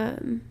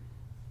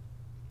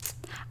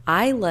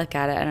 I look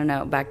at it, I don't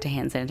know, back to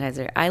hand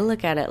sanitizer. I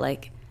look at it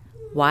like,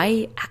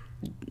 why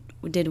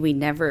did we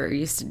never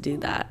used to do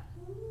that?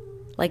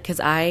 Like, because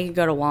I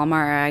go to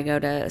Walmart or I go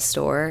to a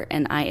store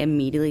and I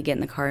immediately get in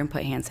the car and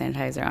put hand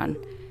sanitizer on.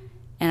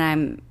 And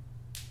I'm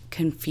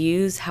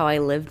confused how I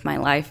lived my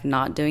life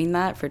not doing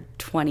that for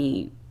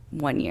 20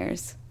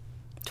 years.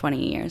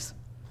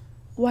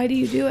 Why do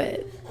you do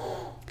it?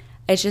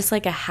 It's just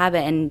like a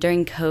habit. And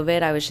during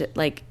COVID, I was just,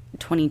 like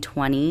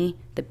 2020,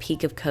 the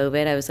peak of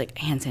COVID, I was like,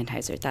 hand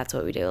sanitizer, that's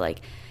what we do. Like,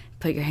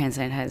 put your hand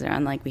sanitizer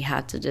on. Like, we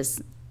have to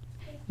just,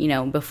 you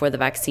know, before the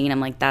vaccine, I'm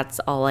like, that's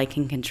all I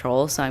can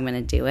control, so I'm going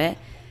to do it.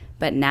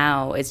 But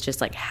now it's just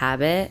like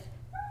habit,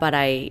 but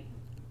I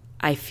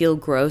feel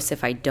gross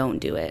if I don't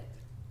do it.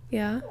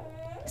 Yeah.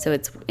 So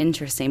it's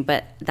interesting,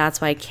 but that's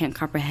why I can't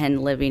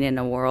comprehend living in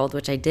a world,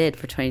 which I did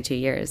for 20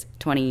 years,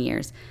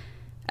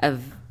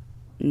 of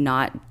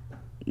not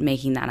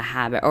making that a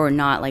habit, or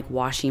not like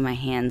washing my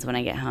hands when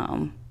I get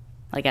home,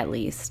 like at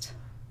least.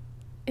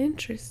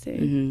 Interesting.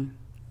 Mm-hmm.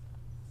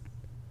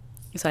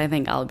 So I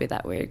think I'll be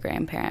that weird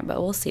grandparent,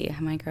 but we'll see. I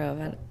might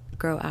grow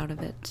out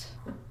of it.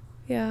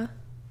 Yeah.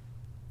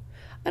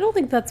 I don't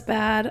think that's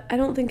bad. I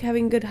don't think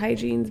having good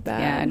hygiene's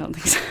bad. Yeah, I don't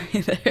think so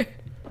either.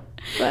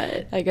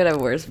 But I could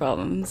have worse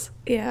problems.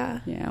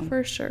 Yeah, yeah,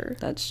 for sure.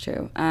 That's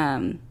true.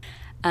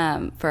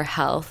 For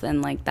health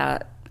and like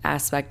that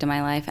aspect of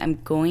my life,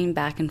 I'm going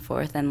back and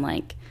forth, and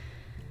like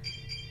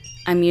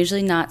I'm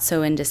usually not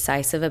so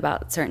indecisive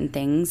about certain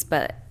things,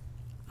 but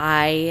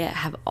I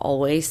have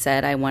always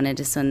said I wanted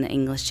to swim the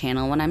English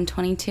Channel when I'm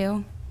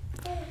 22.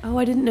 Oh,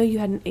 I didn't know you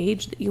had an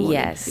age that you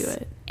wanted to do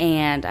it.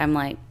 And I'm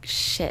like,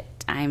 shit,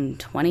 I'm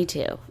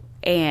 22.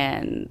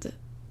 And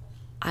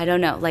I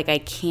don't know, like I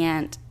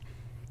can't,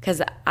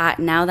 because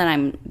now that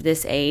I'm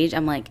this age,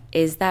 I'm like,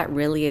 is that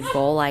really a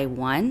goal I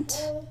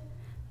want?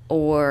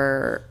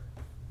 Or,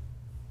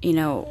 you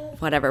know,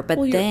 whatever.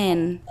 But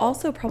then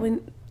also probably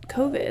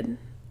COVID.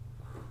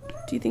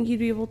 Do you think you'd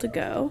be able to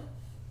go?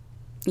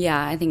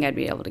 Yeah, I think I'd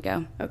be able to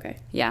go. Okay.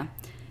 Yeah.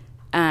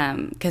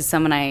 Because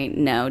someone I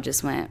know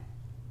just went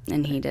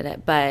and he did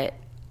it. But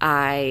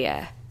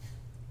I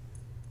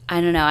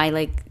don't know. I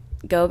like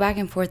go back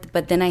and forth,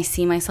 but then I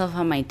see myself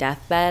on my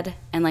deathbed,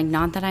 and like,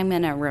 not that I'm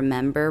going to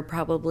remember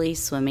probably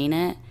swimming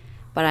it,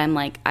 but I'm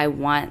like, I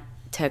want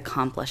to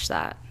accomplish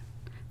that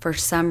for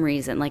some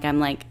reason. Like, I'm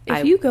like,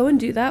 if you go and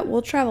do that,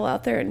 we'll travel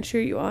out there and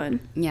cheer you on.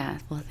 Yeah,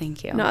 well,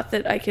 thank you. Not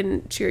that I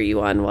can cheer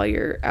you on while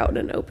you're out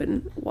in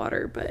open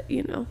water, but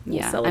we'll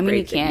celebrate. I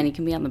mean, you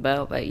can be on the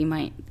boat, but you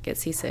might get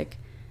seasick.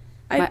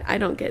 I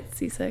don't get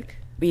seasick.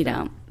 You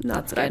don't.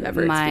 Not that I've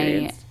ever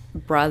experienced. My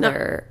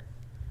brother. No.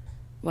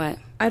 What?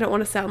 I don't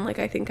want to sound like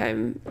I think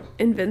I'm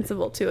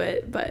invincible to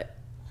it, but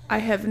I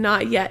have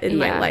not yet in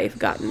my life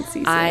gotten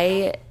seasick.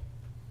 I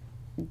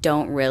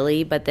don't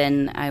really, but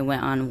then I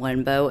went on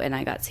one boat and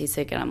I got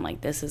seasick, and I'm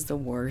like, this is the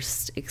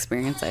worst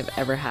experience I've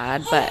ever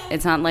had. But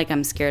it's not like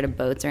I'm scared of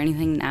boats or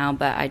anything now,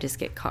 but I just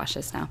get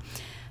cautious now.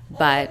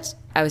 But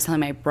I was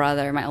telling my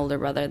older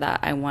brother, that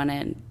I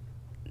wanted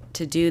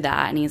to do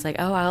that, and he's like,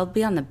 oh, I'll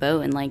be on the boat,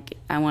 and like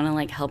I want to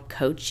like help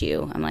coach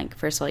you. I'm like,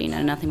 first of all, you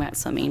know nothing about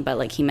swimming, but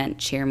like he meant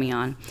cheer me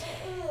on.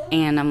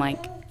 And I'm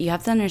like, you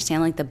have to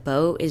understand, like the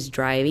boat is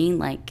driving,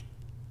 like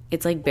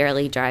it's like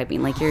barely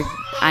driving, like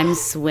I'm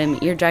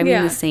swimming, you're driving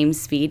the same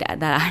speed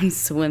that I'm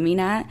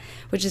swimming at,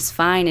 which is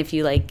fine if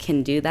you like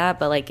can do that,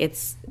 but like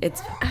it's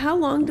how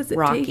long does it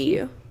rocky. Take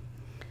you?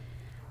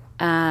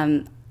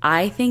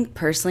 I think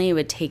personally it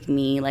would take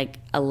me like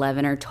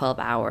 11 or 12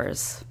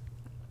 hours.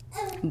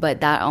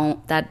 But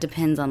that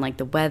depends on like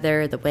the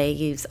weather, the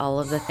waves, all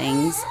of the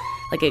things.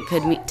 Like it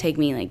could take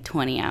me like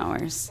 20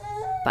 hours,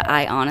 but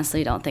I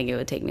honestly don't think it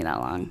would take me that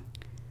long.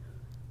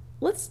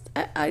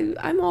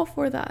 I'm all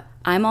for that.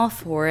 I'm all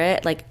for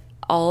it. Like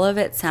all of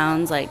it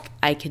sounds like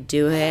I could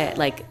do it.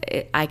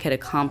 Like I could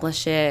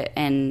accomplish it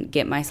and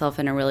get myself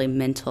in a really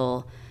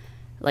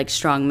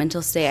strong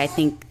mental state. I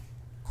think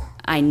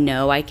I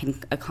know I can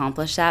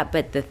accomplish that.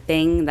 But the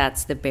thing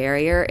that's the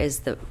barrier is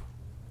the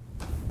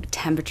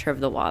temperature of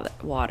the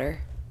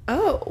water.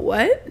 Oh,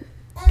 what?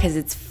 Because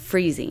it's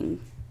freezing.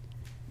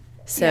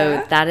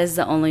 So that is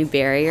the only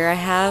barrier I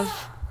have.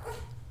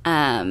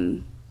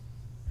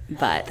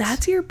 But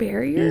that's your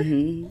barrier?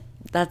 Mm-hmm.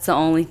 That's the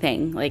only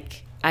thing.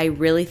 Like, I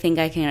really think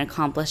I can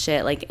accomplish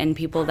it. Like, and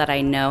people that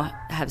I know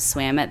have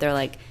swam it, they're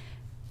like,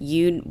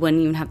 you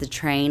wouldn't even have to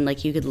train.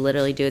 Like, you could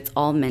literally do it. It's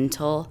all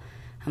mental.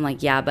 I'm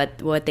like, yeah,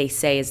 but what they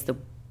say is the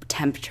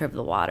temperature of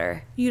the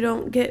water. You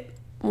don't get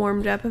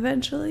warmed up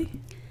eventually?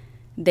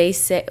 They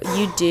say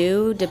you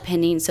do,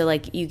 depending. So,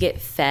 like, you get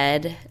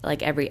fed,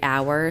 like, every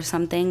hour or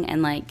something.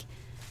 And, like,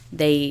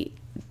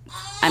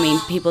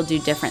 people do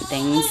different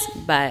things.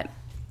 But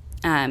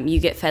you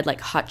get fed, like,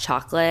 hot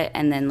chocolate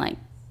and then, like,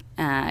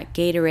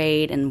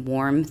 Gatorade and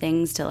warm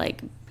things to,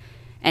 like,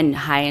 and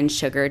high in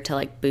sugar to,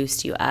 like,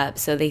 boost you up.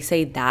 So they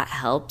say that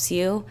helps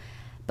you.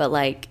 But,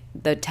 like,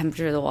 the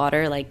temperature of the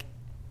water, like,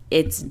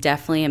 it's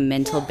definitely a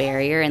mental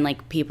barrier. And,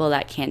 like, people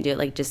that can't do it,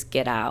 like, just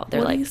get out.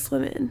 They're what like, do you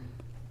swim in?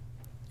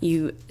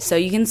 So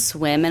you can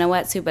swim in a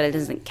wetsuit, but it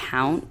doesn't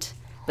count.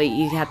 But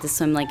you have to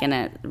swim like in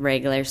a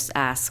regular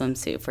ass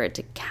swimsuit for it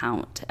to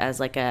count as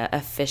like a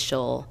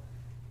official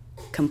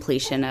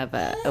completion of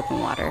a open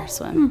water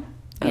swim.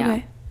 Okay.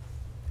 Yeah.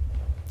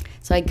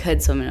 So I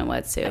could swim in a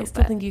wetsuit. I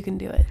still think you can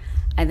do it.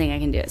 I think I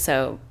can do it.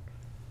 So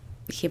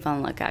keep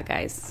on the lookout,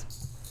 guys.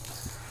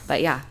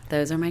 But yeah,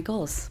 those are my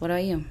goals. What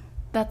about you?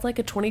 That's like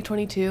a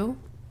 2022.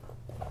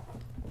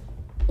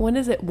 When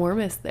is it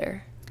warmest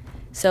there?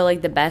 So,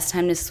 like, the best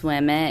time to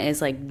swim it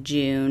is, like,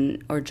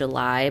 June or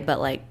July.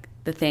 But, like,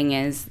 the thing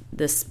is,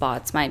 the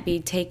spots might be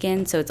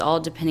taken. So, it's all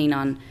depending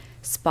on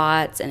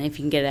spots and if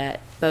you can get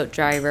a boat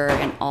driver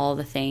and all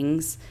the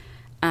things.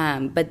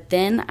 But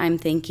then I'm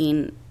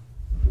thinking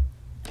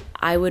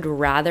I would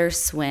rather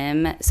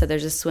swim. So,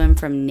 there's a swim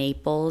from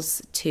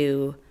Naples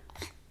to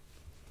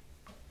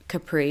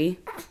Capri.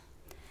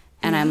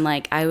 And I'm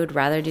like, I would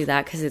rather do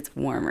that because it's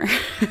warmer.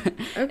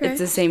 Okay. It's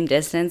the same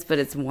distance, but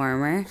it's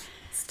warmer.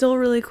 Still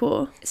really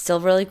cool.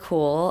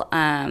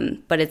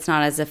 But it's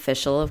not as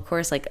official, of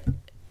course. Like,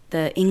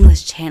 the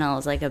English Channel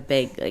is like a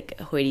big, like,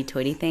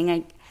 hoity-toity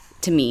thing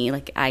to me.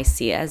 Like, I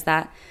see it as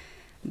that.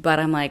 But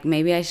I'm like,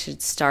 maybe I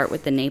should start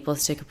with the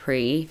Naples to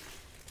Capri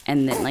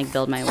and then, like,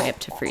 build my way up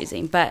to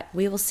freezing. But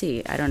we will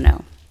see. I don't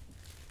know.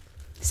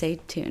 Stay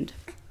tuned.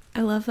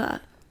 I love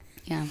that.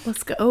 Yeah.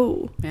 Let's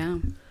go. Yeah.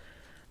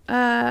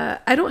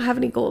 I don't have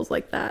any goals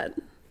like that.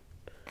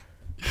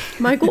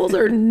 My goals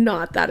are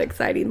not that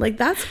exciting. Like,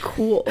 that's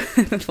cool.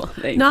 Well,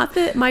 not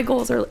that my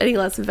goals are any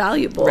less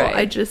valuable.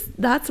 Right.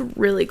 That's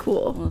really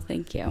cool. Well,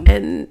 thank you.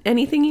 And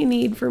anything you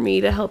need for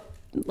me to help,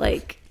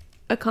 like,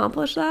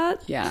 accomplish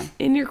that? Yeah.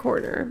 In your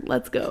corner.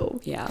 Let's go.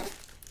 Yeah.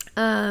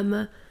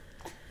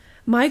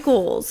 My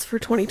goals for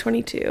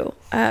 2022,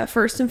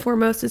 first and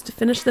foremost, is to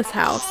finish this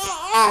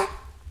house.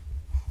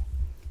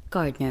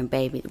 Gardner,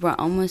 baby. We're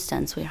almost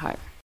done, sweetheart.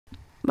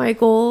 My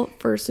goal,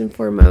 first and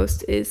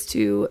foremost, is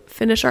to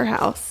finish our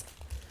house.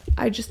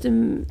 I just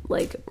am,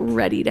 like,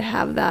 ready to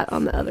have that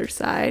on the other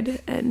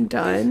side and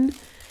done.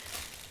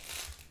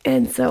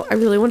 And so I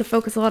really want to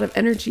focus a lot of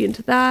energy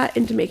into that,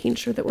 into making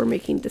sure that we're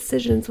making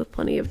decisions with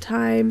plenty of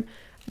time.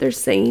 They're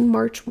saying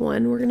March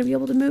 1 we're going to be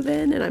able to move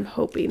in, and I'm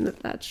hoping that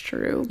that's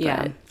true.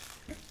 Yeah.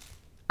 But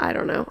I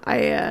don't know.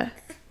 I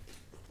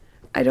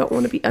don't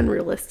want to be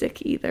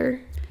unrealistic either.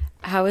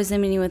 How was the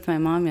meeting with my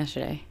mom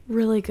yesterday?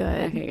 Really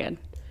good. Okay, good.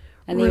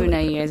 I didn't even know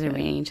you guys were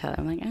meeting each other.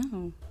 I'm like,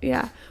 oh.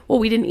 Yeah. Well,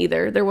 we didn't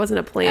either. There wasn't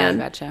a plan. Oh,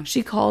 gotcha.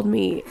 She called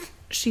me.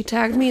 She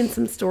tagged me in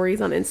some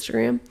stories on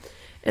Instagram,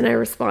 and I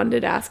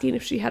responded asking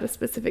if she had a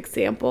specific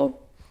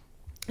sample.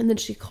 And then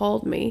she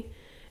called me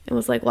and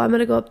was like, well, I'm going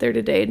to go up there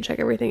today and check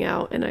everything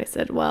out. And I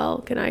said, well,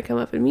 can I come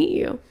up and meet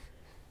you?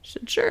 She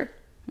said, sure.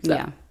 So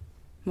yeah.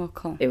 Well,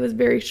 cool. it was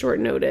very short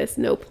notice,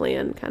 no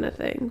plan kind of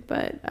thing.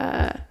 But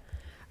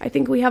I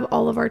think we have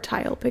all of our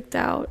tile picked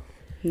out.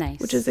 Nice.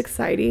 Which is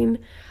exciting.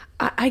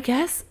 I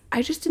guess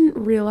I just didn't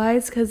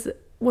realize, because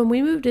when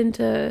we moved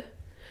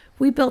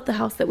we built the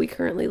house that we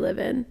currently live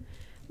in,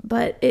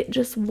 but it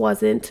just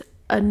wasn't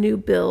a new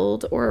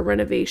build or a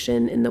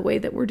renovation in the way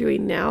that we're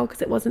doing now,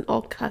 because it wasn't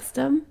all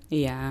custom.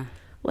 Yeah.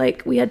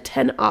 Like, we had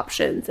 10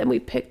 options and we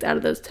picked out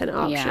of those 10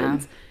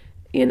 options,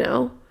 you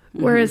know?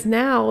 Whereas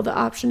now the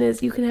option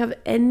is you can have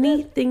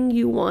anything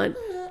you want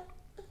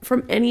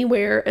from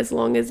anywhere as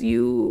long as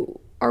you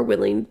are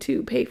willing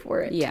to pay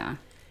for it. Yeah.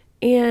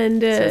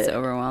 And so it's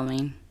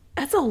overwhelming.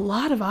 That's a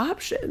lot of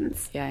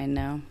options. Yeah, I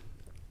know.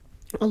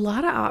 A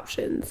lot of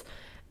options.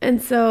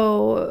 And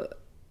so,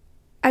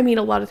 I mean,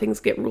 a lot of things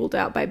get ruled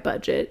out by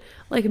budget.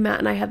 Like Matt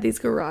and I had these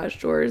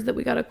garage doors that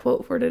we got a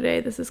quote for today.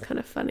 This is kind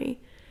of funny.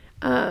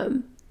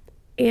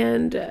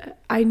 And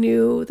I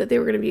knew that they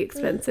were going to be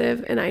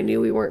expensive, and I knew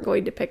we weren't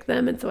going to pick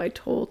them. And so I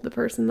told the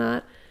person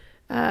that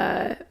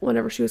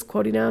whenever she was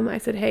quoting them, I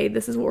said, hey,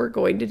 this is what we're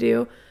going to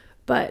do,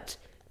 but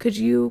could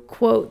you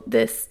quote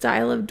this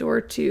style of door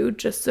too,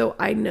 just so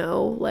I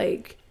know,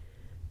 like,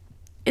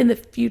 in the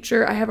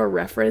future I have a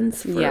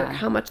reference for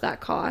how much that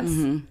costs.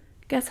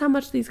 Guess how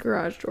much these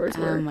garage doors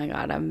were? Oh my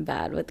God, I'm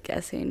bad with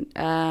guessing.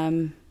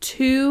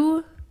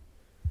 Two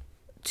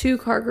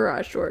car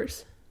garage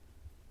doors.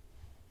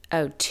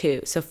 Oh,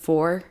 2. So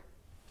 4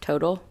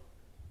 total?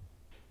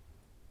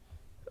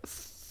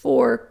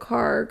 4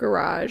 car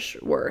garage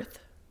worth.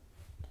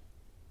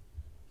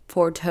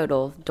 4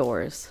 total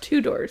doors. 2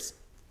 doors.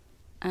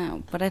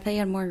 Oh, but I thought you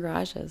had more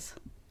garages.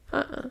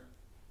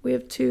 We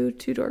have two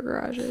door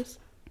garages.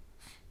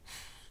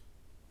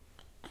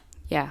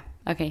 Yeah.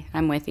 Okay,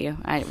 I'm with you.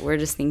 We're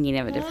just thinking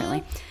of it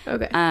differently.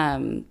 Okay.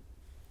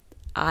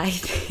 I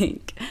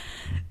think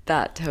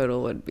that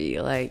total would be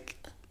like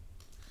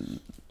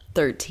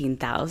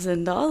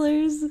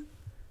 $13,000.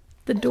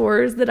 The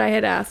doors that I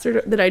had asked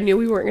her that I knew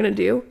we weren't going to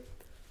do,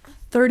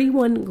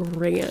 31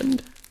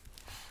 grand.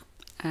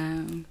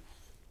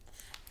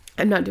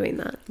 I'm not doing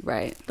that.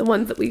 Right. The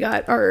ones that we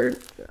got are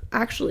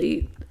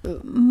actually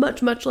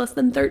much, much less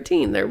than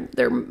 13.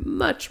 They're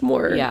much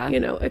more,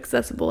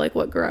 accessible, like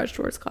what garage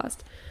doors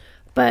cost.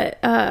 But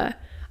I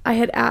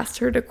had asked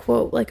her to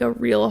quote like a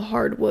real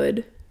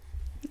hardwood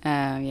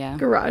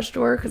garage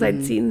door, because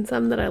I'd seen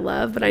some that I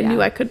love, but I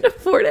knew I couldn't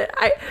afford it.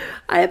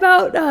 I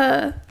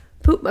about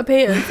pooped my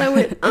pants. I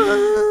went,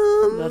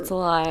 That's a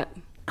lot.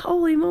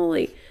 Holy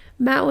moly.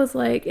 Matt was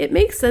like, it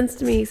makes sense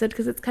to me, he said,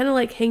 because it's kind of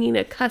like hanging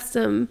a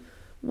custom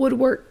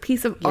woodwork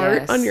piece of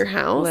art on your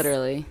house.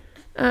 Literally.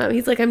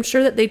 He's like, I'm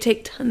sure that they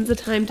take tons of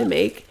time to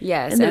make.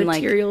 Yes. And the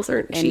materials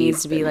aren't cheap. It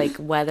needs to be like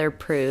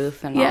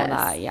weatherproof and all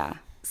that. Yeah.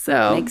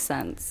 So. Makes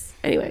sense.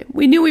 Anyway,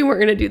 we knew we weren't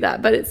going to do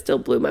that, but it still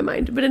blew my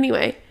mind. But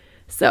anyway,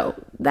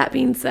 so that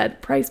being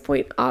said, price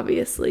point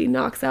obviously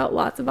knocks out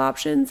lots of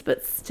options,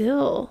 but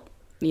still.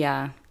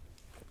 Yeah.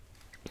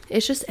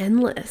 It's just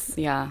endless.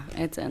 Yeah,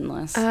 it's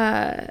endless.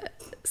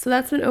 So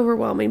that's been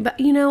overwhelming. But,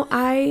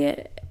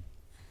 I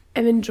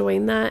am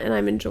enjoying that, and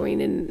I'm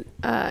enjoying and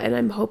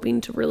I'm hoping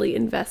to really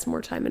invest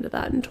more time into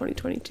that in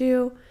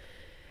 2022.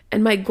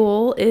 And my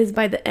goal is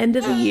by the end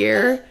of the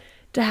year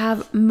to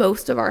have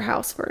most of our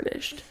house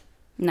furnished.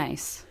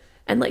 Nice.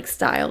 And like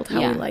styled how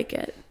we like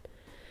it.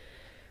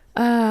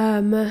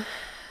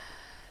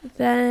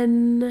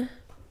 Then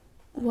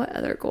what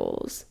other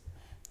goals?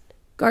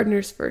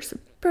 Gardner's first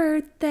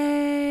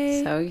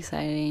birthday. So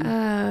exciting.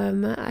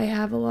 I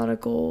have a lot of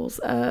goals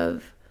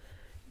of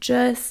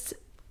just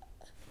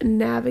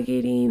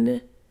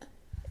navigating,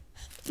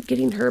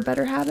 getting her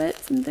better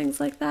habits and things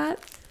like that.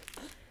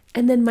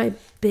 And then my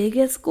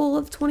biggest goal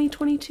of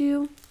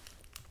 2022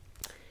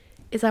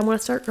 is I want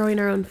to start growing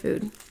our own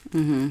food.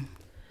 Mm-hmm.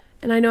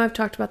 And I know I've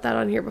talked about that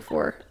on here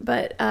before,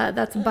 but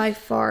that's by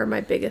far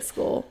my biggest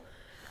goal.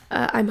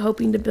 I'm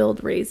hoping to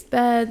build raised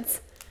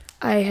beds.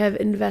 I have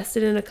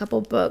invested in a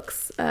couple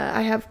books.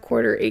 I have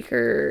Quarter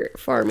Acre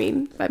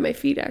Farming by my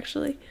feet,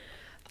 actually.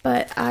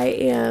 But I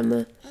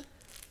am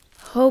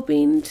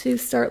hoping to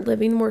start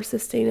living more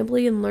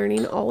sustainably and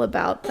learning all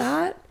about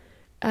that.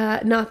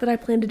 Not that I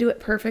plan to do it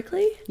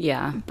perfectly.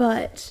 Yeah.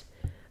 But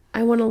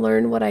I want to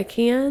learn what I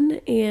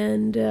can,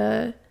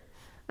 and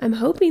I'm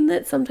hoping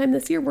that sometime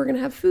this year we're going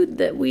to have food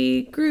that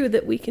we grew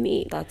that we can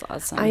eat. That's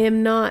awesome. I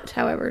am not,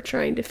 however,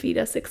 trying to feed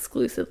us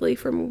exclusively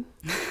from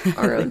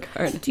our own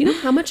garden. Do you know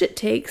how much it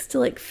takes to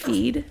like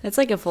feed? It's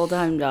like a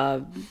full-time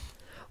job.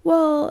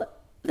 Well,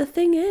 the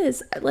thing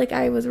is, like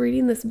I was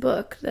reading this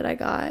book that I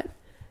got,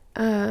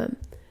 and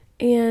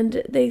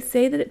they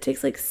say that it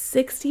takes like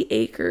 60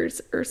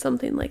 acres or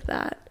something like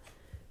that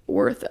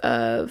worth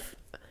of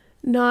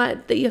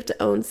Not that you have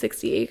to own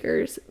 60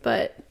 acres,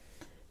 but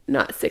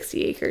not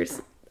 60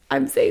 acres.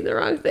 I'm saying the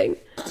wrong thing.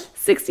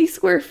 60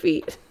 square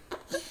feet.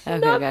 Okay,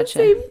 not gotcha.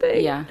 the same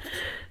thing. Yeah.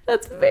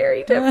 That's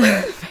very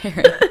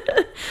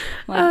different.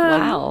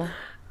 Wow.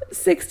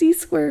 60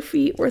 square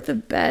feet worth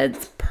of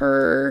beds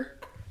per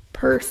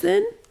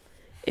person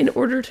in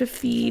order to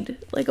feed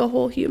like a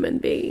whole human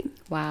being.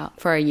 Wow.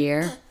 For a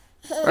year?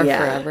 Or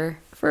forever?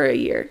 For a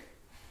year.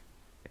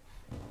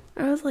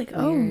 I was like,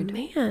 oh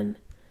man,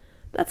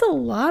 that's a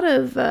lot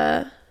of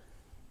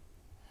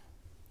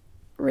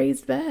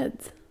raised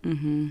beds.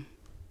 Mm-hmm.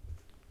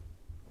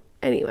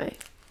 Anyway.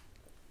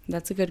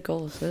 That's a good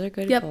goal. Those are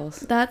good goals.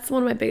 That's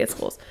one of my biggest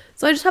goals.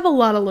 So I just have a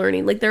lot of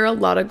learning. Like there are a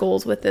lot of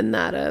goals within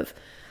that of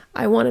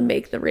I want to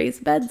make the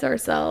raised beds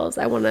ourselves.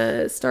 I want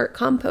to start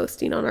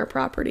composting on our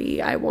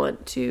property. I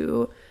want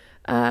to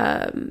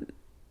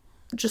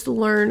just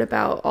learn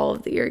about all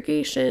of the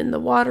irrigation, the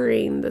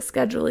watering, the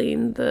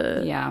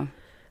scheduling,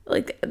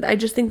 like I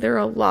just think there are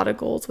a lot of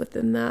goals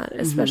within that,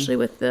 especially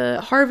with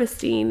the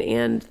harvesting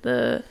and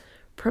the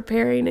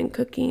preparing and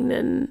cooking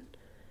and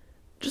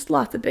just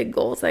lots of big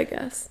goals, I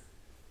guess.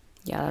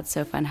 Yeah, that's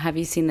so fun. Have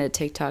you seen the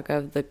TikTok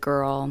of the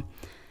girl?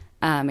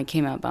 It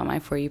came up on my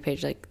For You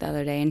page like the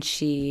other day, and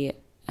she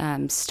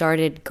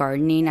started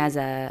gardening as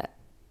a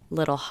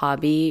little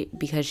hobby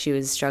because she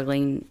was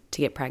struggling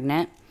to get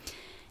pregnant.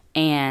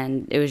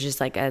 And it was just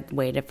like a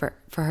way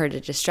for her to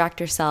distract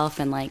herself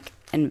and like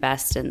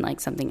invest in like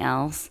something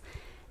else.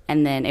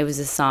 And then it was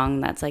a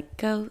song that's like,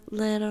 "Go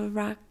Little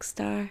Rock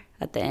Star"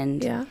 at the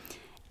end. Yeah.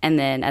 And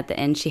then at the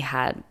end she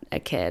had a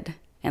kid.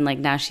 And, like,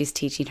 now she's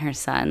teaching her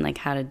son, like,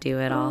 how to do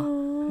it all.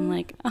 I'm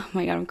like, oh,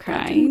 my God, I'm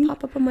crying. That didn't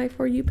pop up on my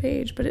For You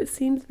page, but it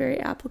seems very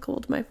applicable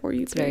to my For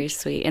You page. It's very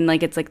sweet. And,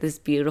 like, it's, like, this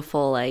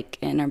beautiful, like,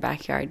 in our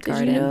backyard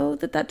garden. Did you know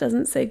that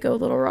doesn't say "Go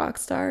Little Rock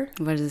Star"?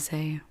 What does it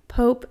say?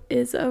 Pope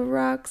is a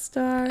rock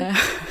star.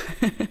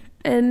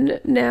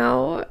 And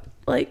now,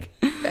 like,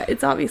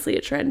 it's obviously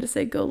a trend to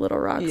say "Go Little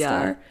Rock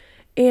Star."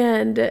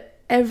 And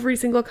every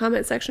single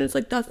comment section is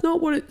like, that's not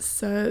what it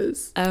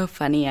says. Oh,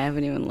 funny. I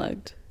haven't even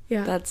looked.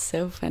 Yeah. That's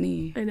so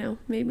funny. I know.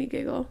 Made me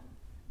giggle.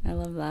 I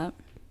love that.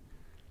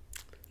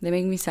 They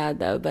make me sad,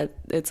 though, but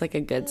it's like a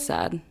good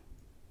sad.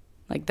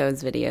 Like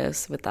those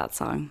videos with that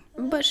song.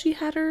 But she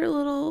had her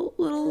little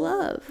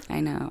love.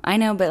 I know,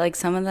 but like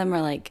some of them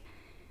are like,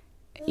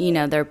 you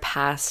know, they're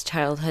past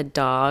childhood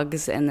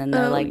dogs, and then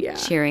they're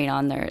cheering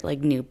on their like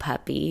new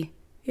puppy.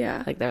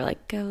 Yeah. Like they're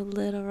like, "Go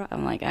Little."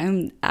 I'm like,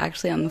 I'm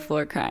actually on the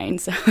floor crying,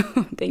 so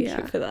thank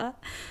you for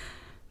that.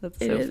 That's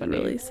so funny. It is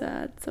really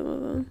sad, some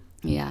of them.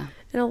 Yeah.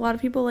 And a lot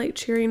of people like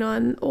cheering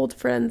on old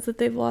friends that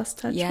they've lost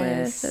touch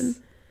with. And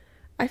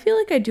I feel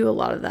like I do a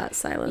lot of that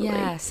silently.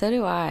 Yeah, so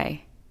do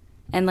I.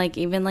 And like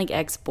even like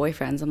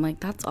ex-boyfriends, I'm like,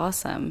 that's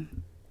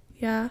awesome.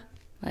 Yeah.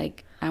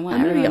 Like I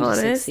want everyone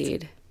to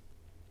succeed.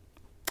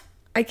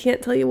 I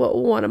can't tell you what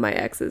one of my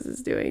exes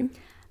is doing.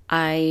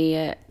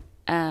 I'm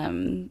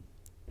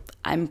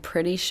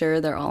pretty sure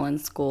they're all in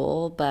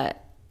school,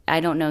 but I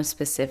don't know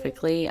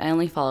specifically. I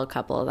only follow a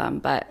couple of them,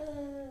 but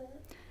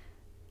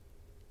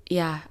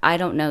yeah, I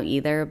don't know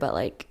either, but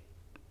like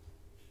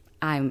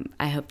I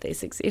hope they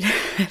succeed.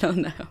 I don't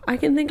know. I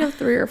can think of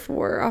 3 or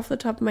 4 off the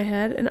top of my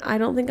head, and I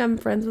don't think I'm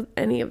friends with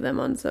any of them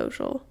on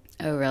social.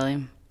 Oh,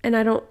 really? And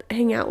I don't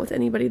hang out with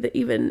anybody that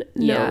even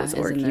knows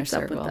or keeps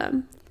up with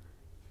them.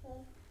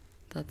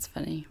 That's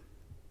funny.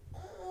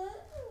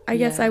 I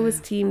guess I was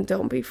team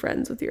don't be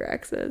friends with your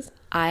exes.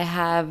 I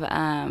have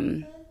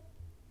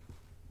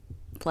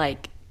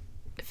like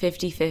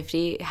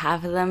 50-50.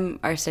 Half of them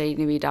are studying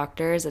to be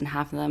doctors and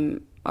half of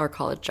them are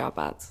college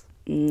dropouts.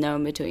 No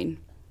in between.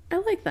 I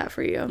like that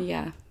for you.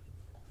 Yeah.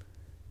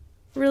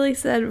 Really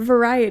said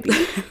variety.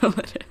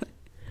 Literally.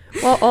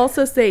 While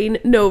also saying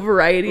no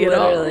variety at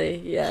all.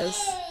 Literally,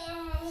 yes.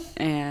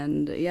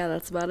 And yeah,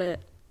 that's about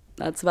it.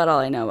 That's about all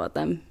I know about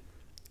them.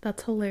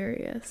 That's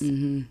hilarious.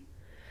 Mm-hmm.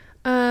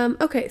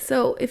 Okay,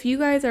 so if you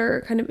guys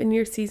are kind of in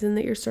your season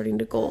that you're starting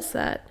to goal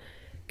set,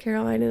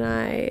 Caroline and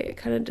I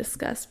kind of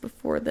discussed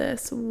before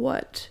this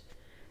what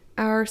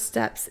our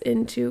steps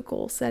into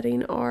goal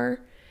setting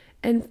are.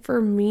 And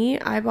for me,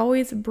 I've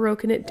always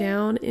broken it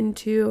down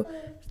into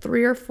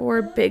 3 or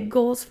 4 big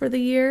goals for the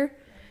year.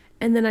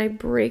 And then I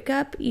break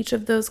up each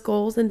of those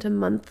goals into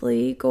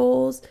monthly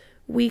goals,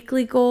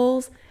 weekly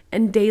goals,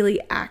 and daily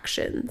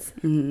actions.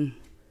 Mm-hmm.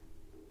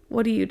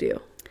 What do you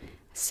do?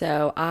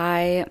 So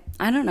I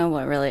don't know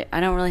I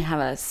don't really have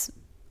a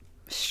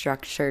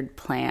structured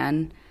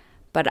plan,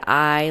 but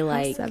I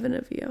like... How 7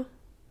 of you?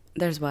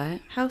 There's what?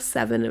 How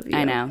 7 of you?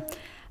 I know.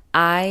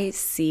 I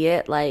see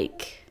it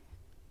like...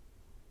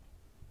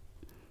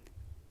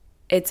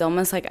 It's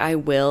almost like I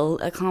will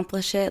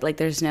accomplish it. Like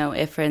there's no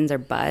ifs, ands, or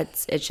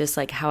buts. It's just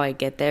like how I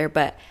get there.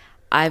 But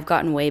I've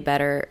gotten way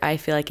better, I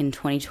feel like in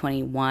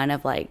 2021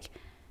 of like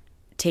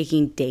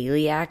taking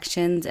daily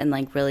actions and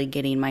like really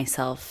getting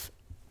myself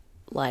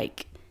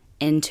like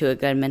into a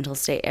good mental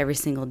state every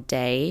single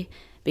day.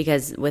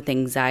 Because with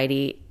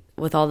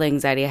all the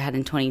anxiety I had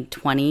in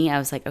 2020, I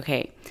was like,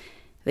 okay,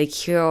 the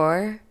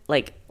cure,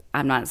 like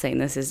I'm not saying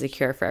this is the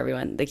cure for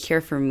everyone. The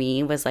cure for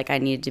me was like I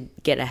needed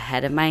to get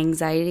ahead of my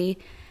anxiety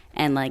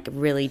and like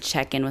really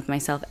check in with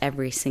myself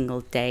every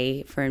single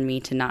day for me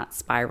to not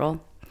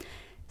spiral.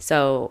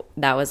 So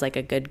that was like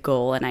a good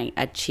goal, and I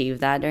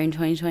achieved that during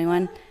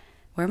 2021.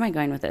 Where am I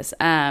going with this?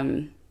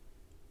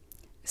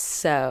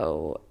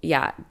 So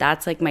yeah,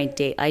 that's like my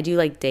day. I do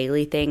like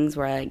daily things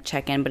where I like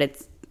check in, but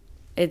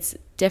it's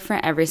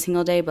different every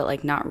single day, but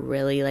like not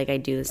really like I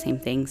do the same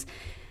things.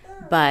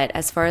 But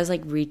as far as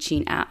like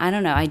reaching out, I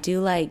don't know.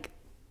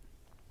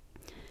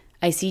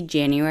 I see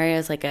January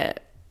as like a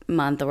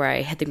month where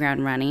I hit the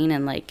ground running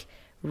and like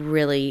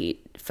really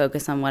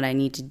focus on what I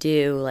need to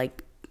do,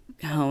 like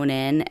hone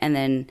in, and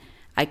then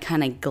I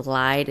kind of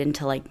glide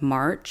into like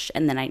March,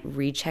 and then I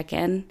recheck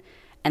in.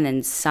 And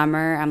then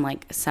summer, I'm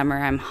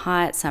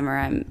hot, summer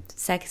I'm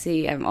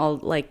sexy, I'm all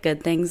like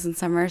good things in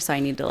summer, so I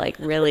need to like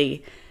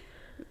really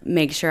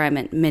make sure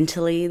I'm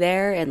mentally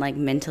there and like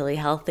mentally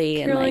healthy.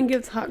 Caroline and like,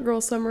 gives hot girl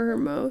summer her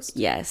most.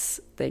 Yes,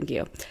 thank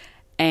you.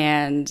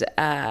 And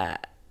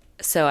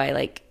so I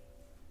like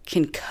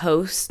can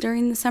coast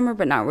during the summer,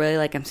 but not really,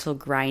 like I'm still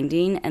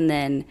grinding. And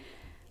then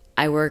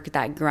I work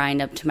that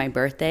grind up to my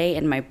birthday,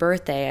 and my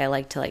birthday I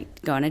like to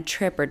like go on a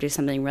trip or do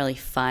something really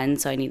fun,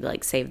 so I need to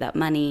like save that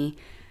money,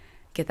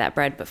 get that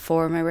bread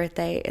before my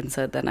birthday. And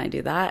so then I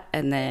do that,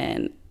 and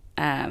then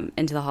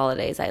into the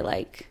holidays I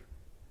like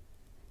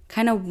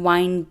kind of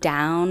wind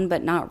down,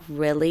 but not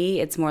really.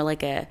 It's more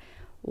like a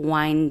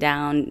wind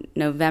down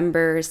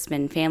November,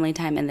 spend family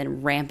time, and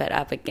then ramp it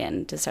up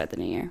again to start the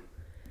new year.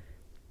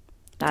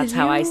 That's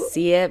how I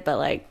see it, but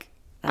like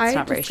that's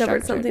not very structured. I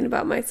discovered something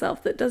about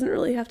myself that doesn't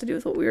really have to do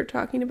with what we were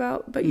talking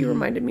about, but you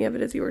reminded me of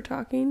it as you were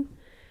talking.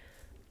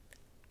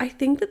 I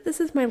think that this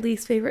is my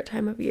least favorite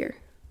time of year.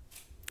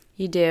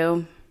 You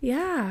do?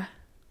 Yeah.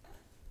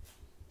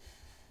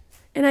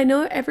 And I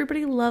know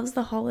everybody loves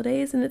the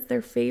holidays and it's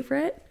their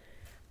favorite.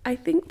 I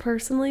think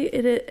personally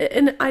it is,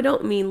 and I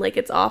don't mean like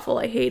it's awful,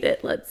 I hate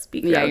it, let's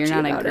be grouchy about it. Yeah,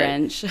 you're not a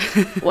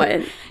Grinch.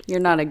 What?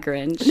 You're not a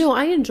Grinch. No,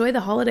 I enjoy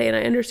the holiday and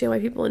I understand why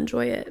people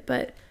enjoy it,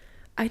 but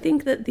I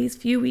think that these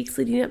few weeks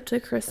leading up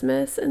to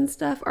Christmas and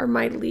stuff are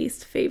my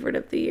least favorite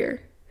of the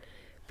year,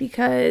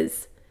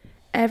 because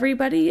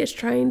everybody is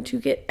trying to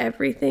get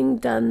everything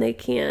done they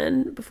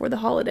can before the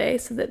holiday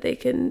so that they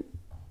can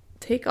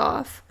take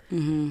off.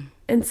 Mm-hmm.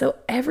 And so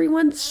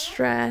everyone's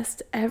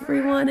stressed.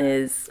 Everyone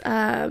is...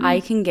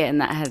 I can get in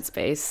that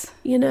headspace.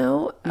 You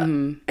know?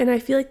 And I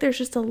feel like there's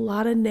just a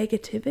lot of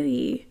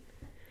negativity.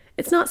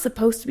 It's not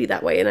supposed to be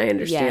that way, and I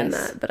understand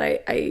that. But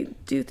I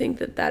do think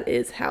that that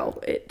is how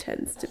it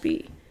tends to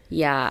be.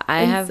 Yeah,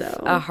 I have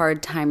a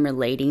hard time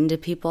relating to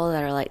people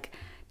that are like,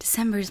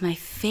 December is my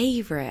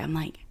favorite. I'm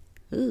like,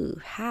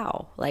 ooh,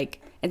 how? Like,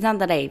 it's not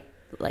that I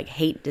like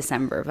hate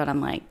December, but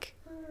I'm like,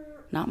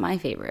 not my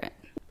favorite.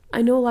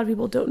 I know a lot of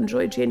people don't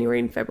enjoy January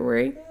and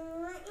February,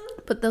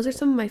 but those are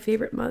some of my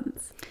favorite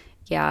months.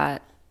 Yeah,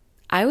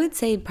 I would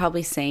say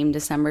probably same.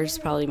 December's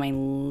probably my,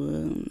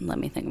 let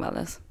me think about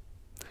this.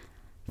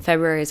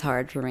 February is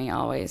hard for me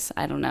always.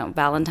 I don't know.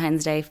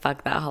 Valentine's Day,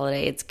 fuck that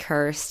holiday. It's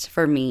cursed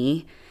for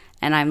me,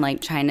 and I'm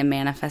like trying to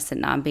manifest it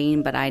not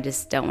being, but I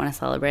just don't want to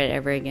celebrate it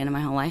ever again in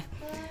my whole life.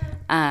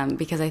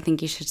 Because I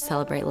think you should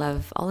celebrate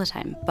love all the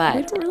time. But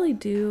I don't really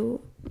do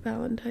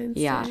Valentine's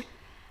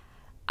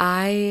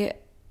Day.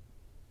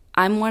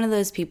 I'm one of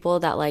those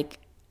people that like,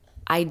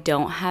 I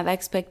don't have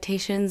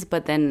expectations,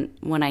 but then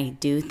when I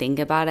do think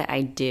about it,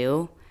 I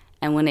do.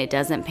 And when it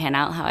doesn't pan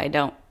out how I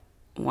don't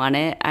want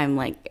it, I'm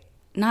like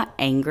not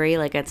angry.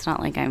 Like, it's not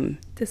like I'm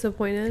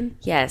disappointed.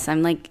 Yes,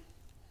 I'm like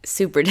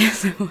super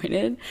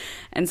disappointed.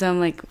 And so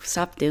I'm like,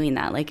 stop doing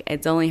that. Like,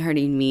 it's only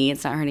hurting me.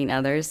 It's not hurting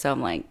others. So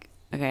I'm like,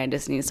 okay, I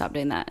just need to stop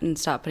doing that and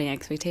stop putting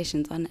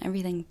expectations on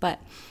everything. But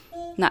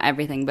not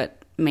everything,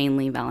 but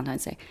mainly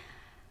Valentine's Day.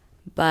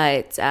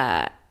 But,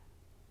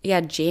 yeah,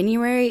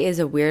 January is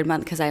a weird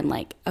month because I'm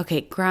like,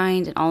 okay,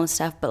 grind and all this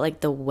stuff, but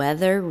like the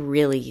weather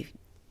really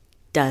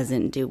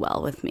doesn't do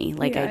well with me.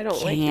 Like, I don't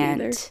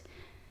can't,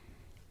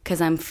 because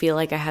I feel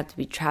like I have to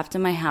be trapped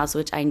in my house,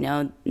 which I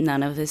know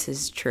none of this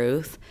is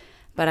truth,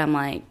 but I'm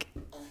like,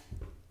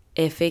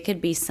 if it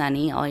could be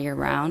sunny all year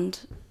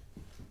round,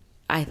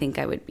 I think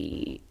I would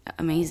be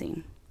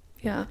amazing.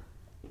 Yeah.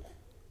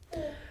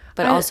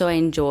 But also I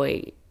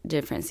enjoy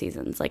different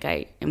seasons. Like,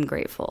 I am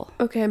grateful.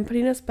 Okay, I'm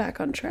putting us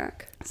back on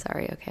track.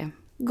 Sorry, okay.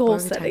 Goal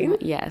setting.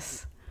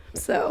 Yes.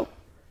 So,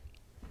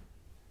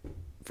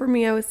 for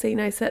me, I was saying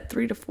I set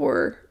 3 to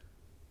 4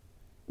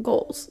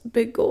 goals,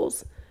 big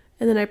goals,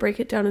 and then I break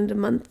it down into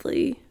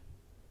monthly,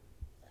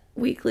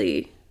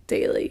 weekly,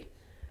 daily.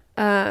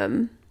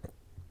 The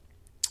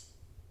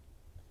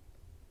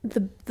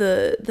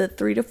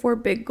 3 to 4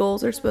 big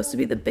goals are supposed to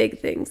be the big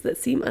things that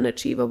seem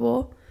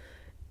unachievable.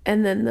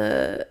 And then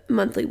the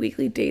monthly,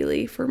 weekly,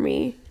 daily for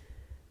me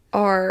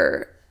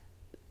are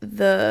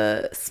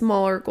the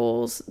smaller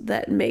goals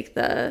that make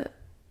the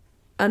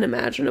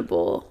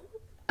unimaginable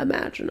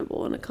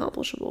imaginable and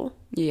accomplishable.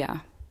 Yeah.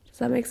 Does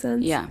that make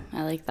sense? Yeah,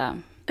 I like that.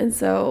 And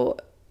so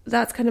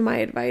that's kind of my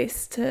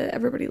advice to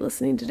everybody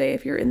listening today.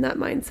 If you're in that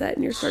mindset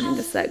and you're starting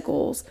to set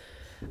goals,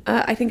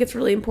 I think it's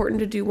really important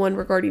to do one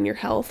regarding your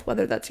health,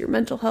 whether that's your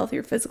mental health,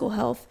 your physical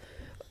health.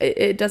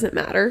 It doesn't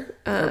matter.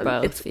 Or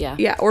both,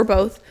 Yeah, or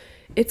both.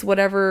 It's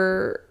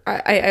whatever.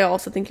 I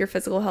also think your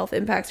physical health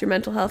impacts your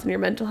mental health, and your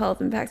mental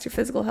health impacts your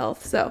physical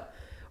health. So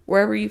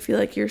wherever you feel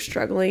like you're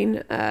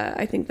struggling,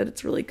 I think that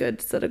it's really good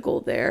to set a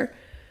goal there.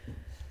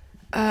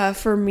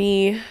 For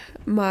me,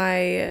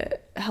 my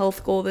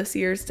health goal this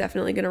year is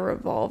definitely going to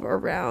revolve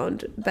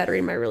around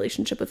bettering my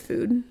relationship with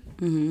food,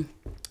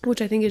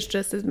 which I think is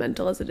just as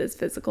mental as it is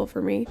physical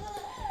for me.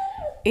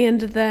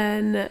 And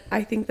then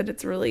I think that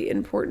it's really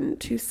important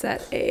to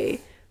set a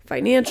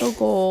financial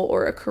goal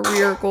or a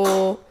career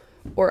goal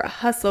or a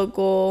hustle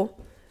goal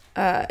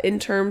in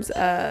terms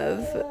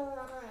of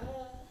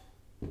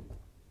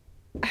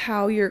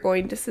how you're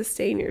going to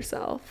sustain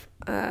yourself.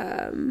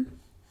 And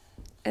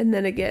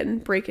then again,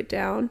 break it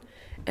down.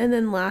 And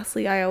then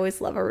lastly, I always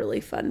love a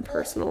really fun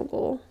personal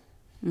goal.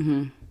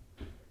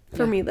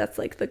 For me, that's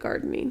like the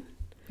gardening.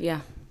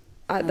 Yeah.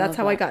 That's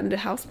how I got into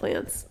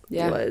houseplants.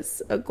 Yeah. It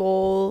was a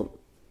goal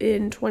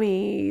in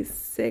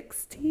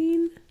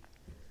 2016.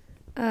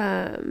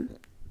 And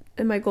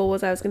my goal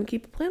was I was going to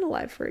keep a plant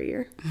alive for a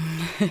year.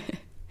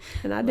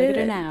 And I did Look at it.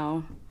 her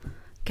now.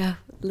 Go,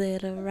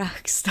 little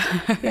rock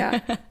star. Yeah.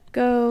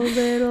 Go,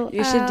 little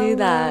You should do owl.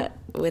 that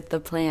with the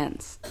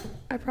plants.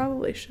 I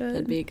probably should.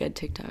 That'd be a good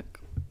TikTok.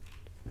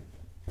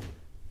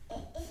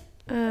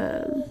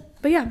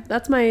 But yeah,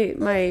 that's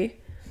my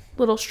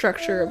little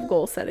structure of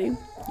goal setting.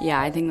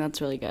 Yeah, I think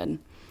that's really good.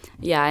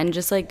 Yeah, and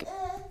just like,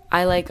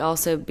 I like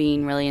also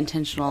being really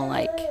intentional,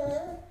 like,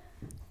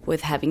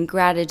 with having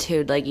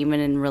gratitude, like, even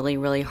in really,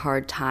 really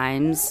hard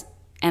times.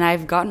 And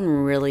I've gotten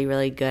really,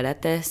 really good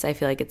at this. I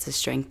feel like it's a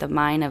strength of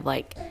mine of,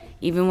 like,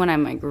 even when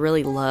I'm, like,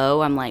 really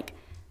low, I'm, like,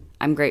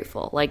 I'm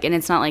grateful. Like, and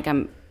it's not like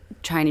I'm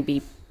trying to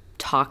be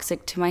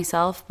toxic to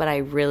myself, but I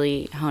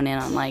really hone in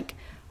on, like,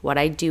 what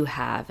I do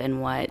have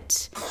and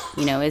what,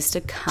 you know, is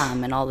to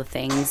come and all the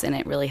things. And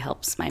it really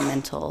helps my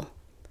mental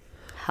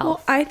health.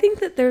 Well, I think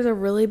that there's a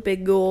really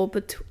big goal,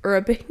 or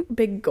a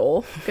big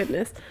goal,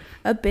 goodness,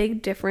 a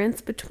big difference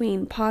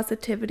between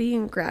positivity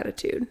and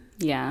gratitude.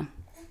 Yeah,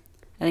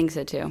 I think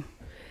so too.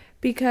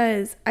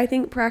 Because I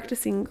think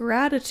practicing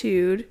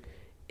gratitude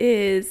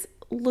is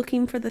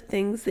looking for the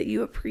things that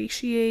you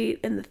appreciate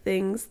and the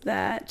things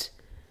that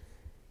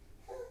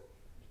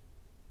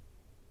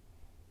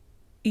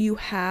you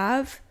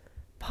have.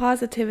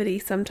 Positivity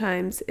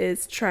sometimes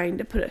is trying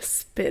to put a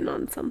spin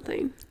on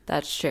something.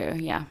 That's true,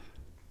 yeah.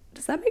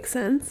 Does that make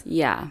sense?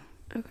 Yeah.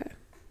 Okay.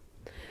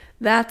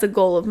 That's a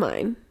goal of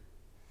mine.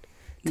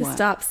 To What?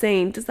 stop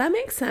saying, does that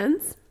make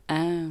sense?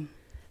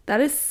 That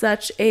is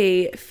such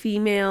a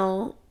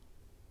female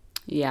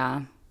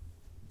yeah.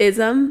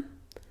 ism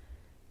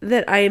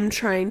that I am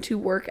trying to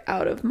work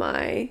out of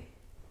my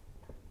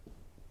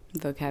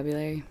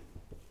Vocabulary.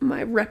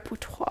 My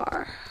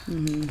repertoire.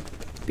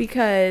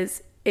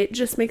 Because it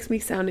just makes me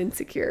sound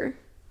insecure.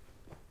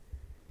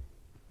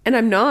 And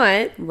I'm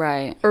not.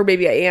 Right. Or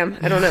maybe I am.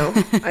 I don't know.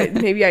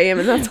 Maybe I am,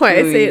 and that's why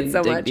I say it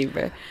so much.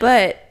 Deeper.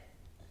 But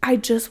I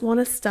just want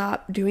to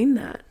stop doing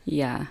that.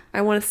 Yeah.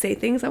 I want to say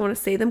things. I want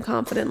to say them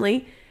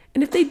confidently.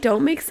 And if they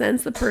don't make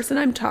sense, the person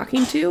I'm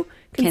talking to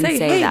can say,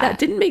 hey, that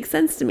didn't make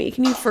sense to me.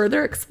 Can you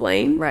further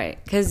explain?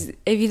 Right. Because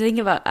if you think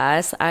about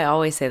us, I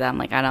always say that. I'm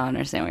like, I don't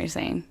understand what you're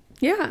saying.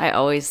 Yeah. I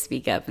always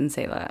speak up and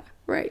say that.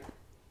 Right.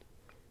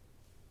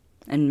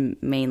 And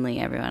mainly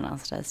everyone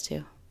else does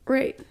too.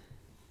 Right.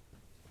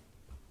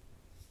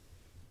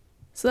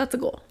 So that's a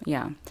goal.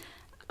 Yeah.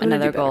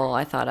 Another goal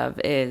I thought of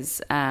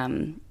is,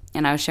 and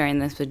I was sharing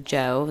this with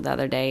Joe the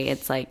other day.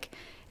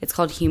 It's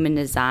called Human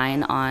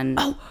Design on.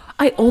 Oh,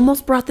 I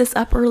almost brought this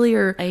up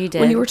earlier. Oh, you did?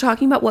 When you were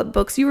talking about what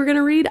books you were going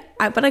to read,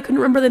 but I couldn't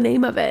remember the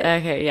name of it.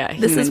 Okay, yeah.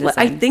 This is what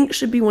I think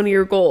should be one of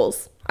your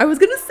goals. I was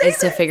going to say is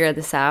to figure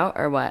this out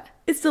or what?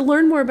 It's to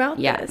learn more about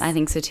this. Yeah, I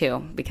think so too,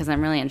 because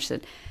I'm really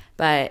interested.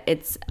 But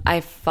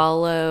I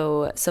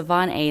follow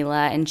Savon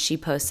Ayla, and she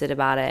posted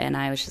about it, and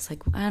I was just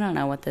like, I don't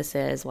know what this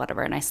is,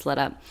 whatever. And I slid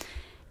up,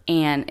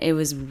 and it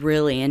was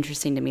really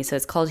interesting to me. So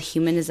it's called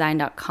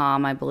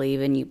humandesign.com, I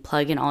believe, and you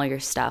plug in all your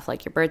stuff,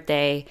 like your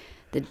birthday,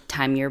 the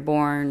time you're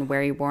born,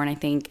 where you're born, I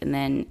think, and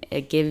then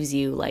it gives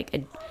you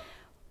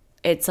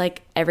it's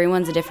like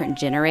everyone's a different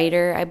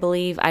generator, I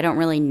believe. I don't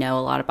really know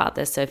a lot about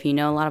this, so if you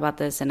know a lot about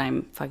this and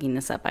I'm fucking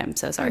this up, I'm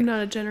so sorry. I'm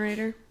not a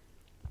generator.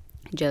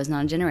 Joe's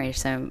not a generator,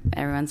 so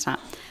everyone's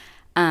not.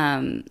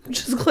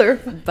 Just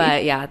clarify.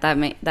 But yeah,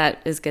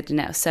 that is good to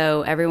know.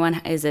 So everyone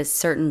is a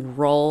certain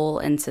role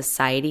in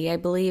society, I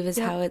believe, is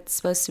how it's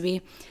supposed to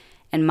be.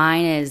 And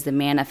mine is the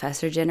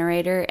manifestor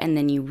generator, and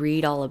then you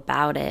read all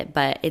about it,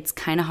 but it's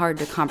kind of hard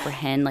to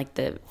comprehend, like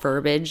the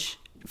verbiage.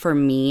 For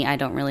me, I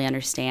don't really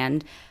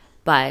understand.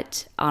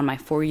 But on my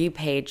For You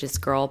page, this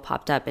girl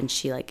popped up, and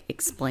she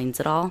explains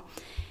it all.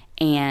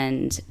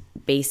 And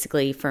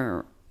basically,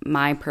 for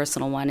my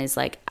personal one is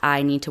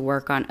I need to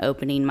work on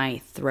opening my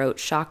throat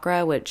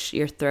chakra, which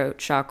your throat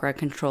chakra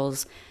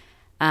controls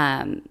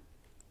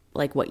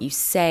what you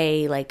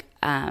say,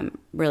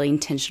 really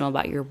intentional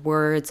about your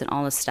words and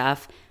all this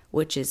stuff,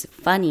 which is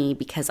funny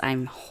because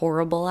I'm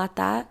horrible at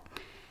that.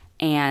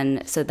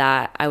 And so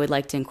that I would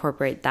like to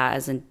incorporate that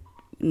as a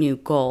new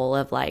goal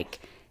of like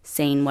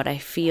saying what I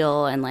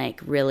feel and like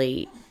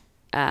really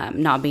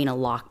not being a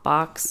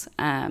lockbox.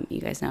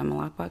 You guys know I'm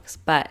a lockbox.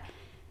 But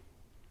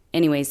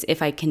anyways,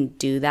 if I can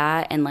do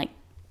that and like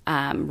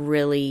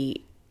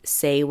really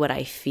say what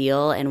I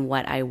feel and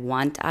what I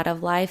want out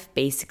of life,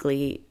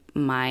 basically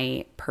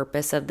my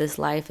purpose of this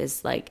life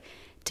is like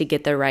to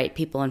get the right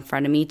people in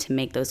front of me to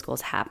make those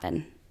goals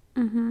happen.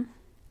 Mm-hmm.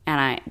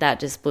 And that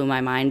just blew my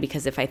mind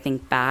because if I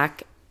think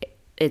back,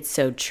 it's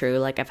so true.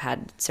 Like I've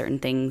had certain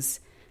things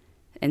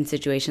and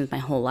situations my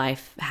whole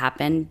life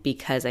happen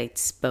because I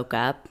spoke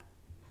up.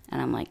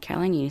 And I'm like,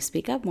 Caroline, you need to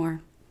speak up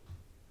more.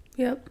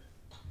 Yep.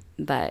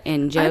 But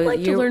and Joe, I'd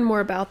like to learn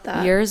more about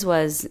that. Yours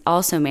was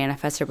also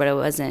manifestor, but it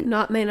wasn't.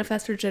 Not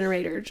manifestor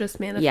generator, just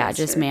manifestor. Yeah,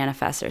 just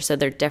manifestor. So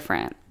they're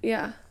different.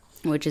 Yeah.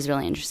 Which is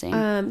really interesting.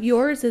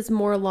 Yours is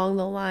more along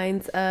the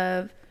lines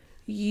of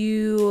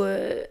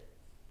you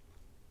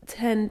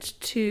tend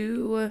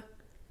to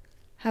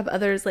have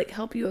others like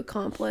help you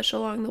accomplish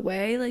along the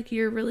way. Like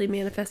you're really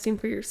manifesting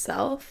for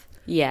yourself.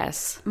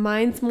 Yes.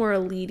 Mine's more a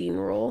leading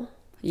role.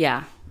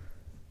 Yeah.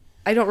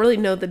 I don't really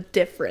know the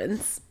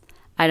difference.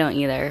 I don't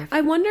either.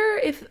 I wonder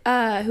if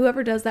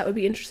whoever does that would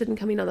be interested in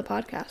coming on the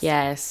podcast.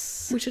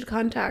 Yes. We should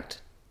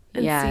contact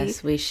and yes,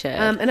 see. We should.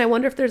 And I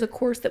wonder if there's a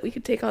course that we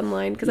could take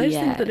online because I just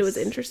think that it was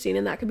interesting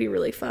and that could be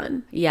really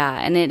fun. Yeah,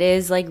 and it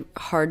is like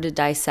hard to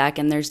dissect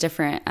and there's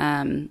different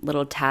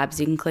little tabs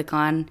you can click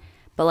on.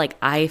 But like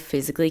I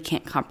physically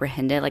can't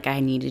comprehend it. Like I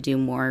need to do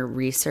more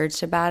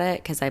research about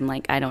it because I'm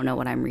like, I don't know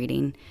what I'm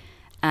reading.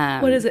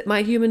 What is it?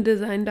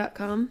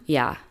 myhumandesign.com?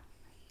 Yeah.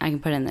 I can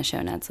put it in the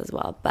show notes as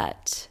well.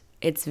 But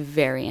it's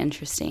very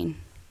interesting.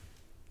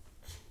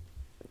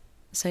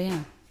 So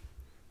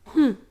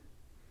yeah.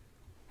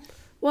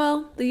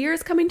 Well, the year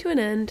is coming to an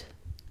end.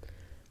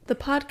 The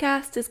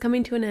podcast is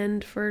coming to an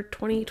end for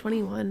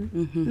 2021.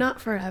 Mm-hmm.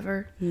 Not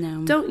forever.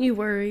 No. Don't you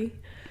worry.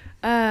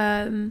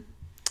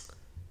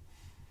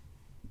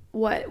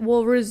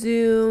 We'll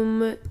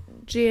resume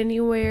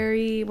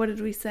January. What did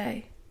we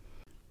say?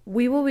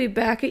 We will be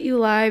back at you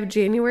live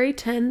January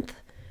 10th.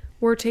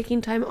 We're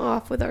taking time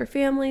off with our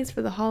families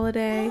for the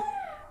holiday.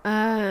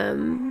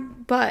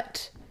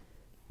 But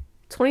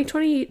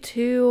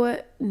 2022,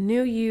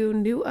 new you,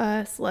 new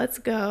us. Let's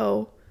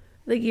go.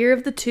 The year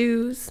of the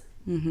twos.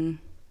 Mm-hmm.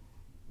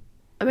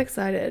 I'm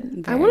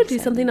excited. I want to do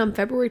something on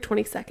February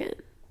 22nd.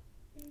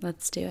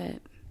 Let's do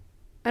it.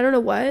 I don't know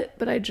what,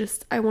 but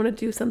I want to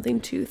do something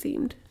two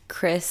themed.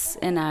 Chris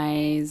and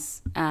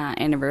I's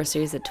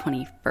anniversary is the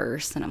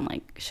 21st, and I'm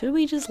like, should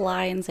we just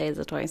lie and say it's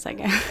the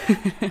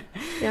 22nd?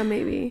 Yeah,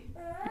 maybe.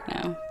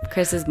 No.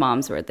 Chris's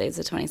mom's birthday is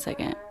the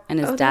 22nd, and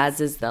his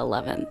dad's is the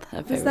 11th of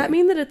February. Does that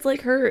mean that it's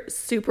like her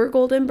super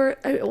golden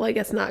birthday? Well, I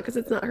guess not, because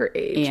it's not her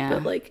age,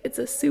 but like it's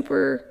a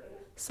super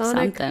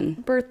sonic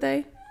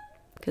birthday?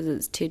 Because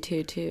it's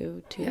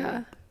 222.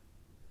 Yeah.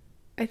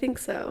 I think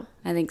so.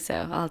 I'll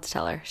have to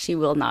tell her. She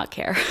will not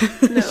care.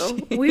 No,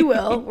 we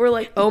will. We're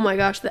like, oh my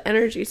gosh, the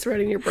energy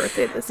surrounding your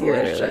birthday this year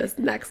is just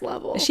next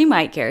level. She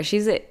might care.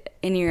 She's in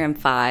Enneagram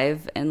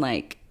 5, and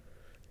like,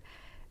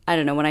 I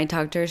don't know, when I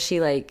talk to her, she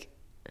like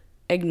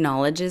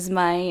acknowledges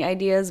my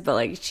ideas, but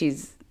like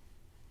she's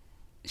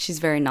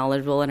very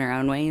knowledgeable in her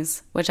own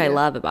ways, which I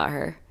love about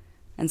her.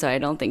 And so I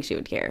don't think she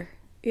would care.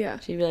 Yeah.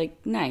 She'd be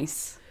like,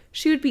 nice.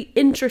 She would be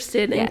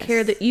interested and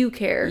care that you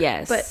care.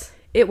 Yes. But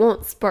it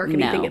won't spark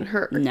anything in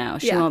her. No,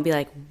 she won't be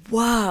like,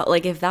 whoa.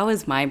 Like, if that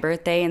was my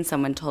birthday and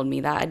someone told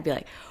me that, I'd be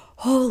like,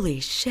 holy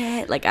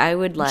shit. Like, I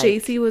would like...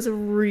 JC was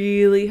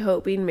really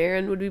hoping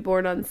Marin would be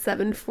born on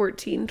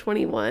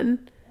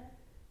 7/14/21.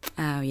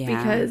 Oh, yeah.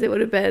 Because it would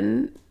have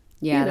been,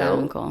 that would have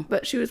been cool.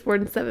 But she was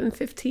born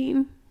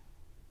 7/15.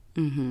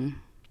 Mm-hmm.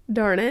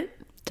 Darn it.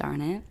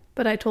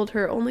 But I told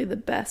her only the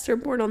best are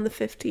born on the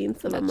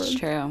 15th of a month. That's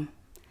true.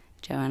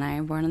 Joe and I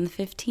are born on the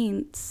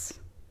 15th.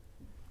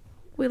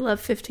 We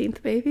love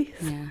 15th babies.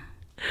 Yeah.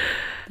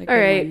 All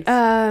right.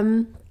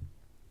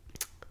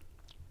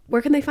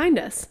 Where can they find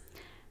us?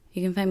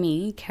 You can find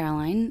me,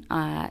 Caroline,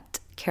 at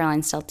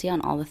Caroline Stelty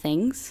on all the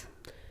things.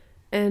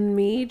 And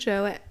me,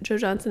 Joe, at Joe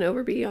Johnson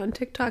Overby on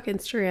TikTok,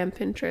 Instagram,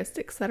 Pinterest,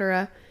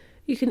 etc.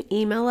 You can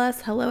email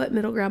us,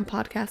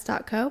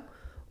 hello@middlegroundpodcast.co,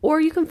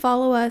 or you can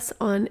follow us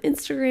on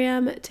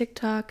Instagram,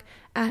 TikTok,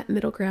 at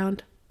Middle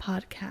Ground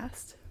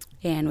Podcast.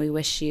 And we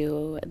wish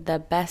you the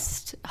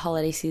best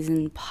holiday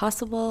season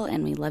possible.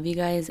 And we love you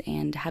guys.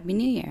 And Happy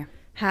New Year.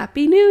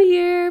 Happy New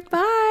Year.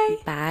 Bye.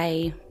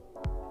 Bye.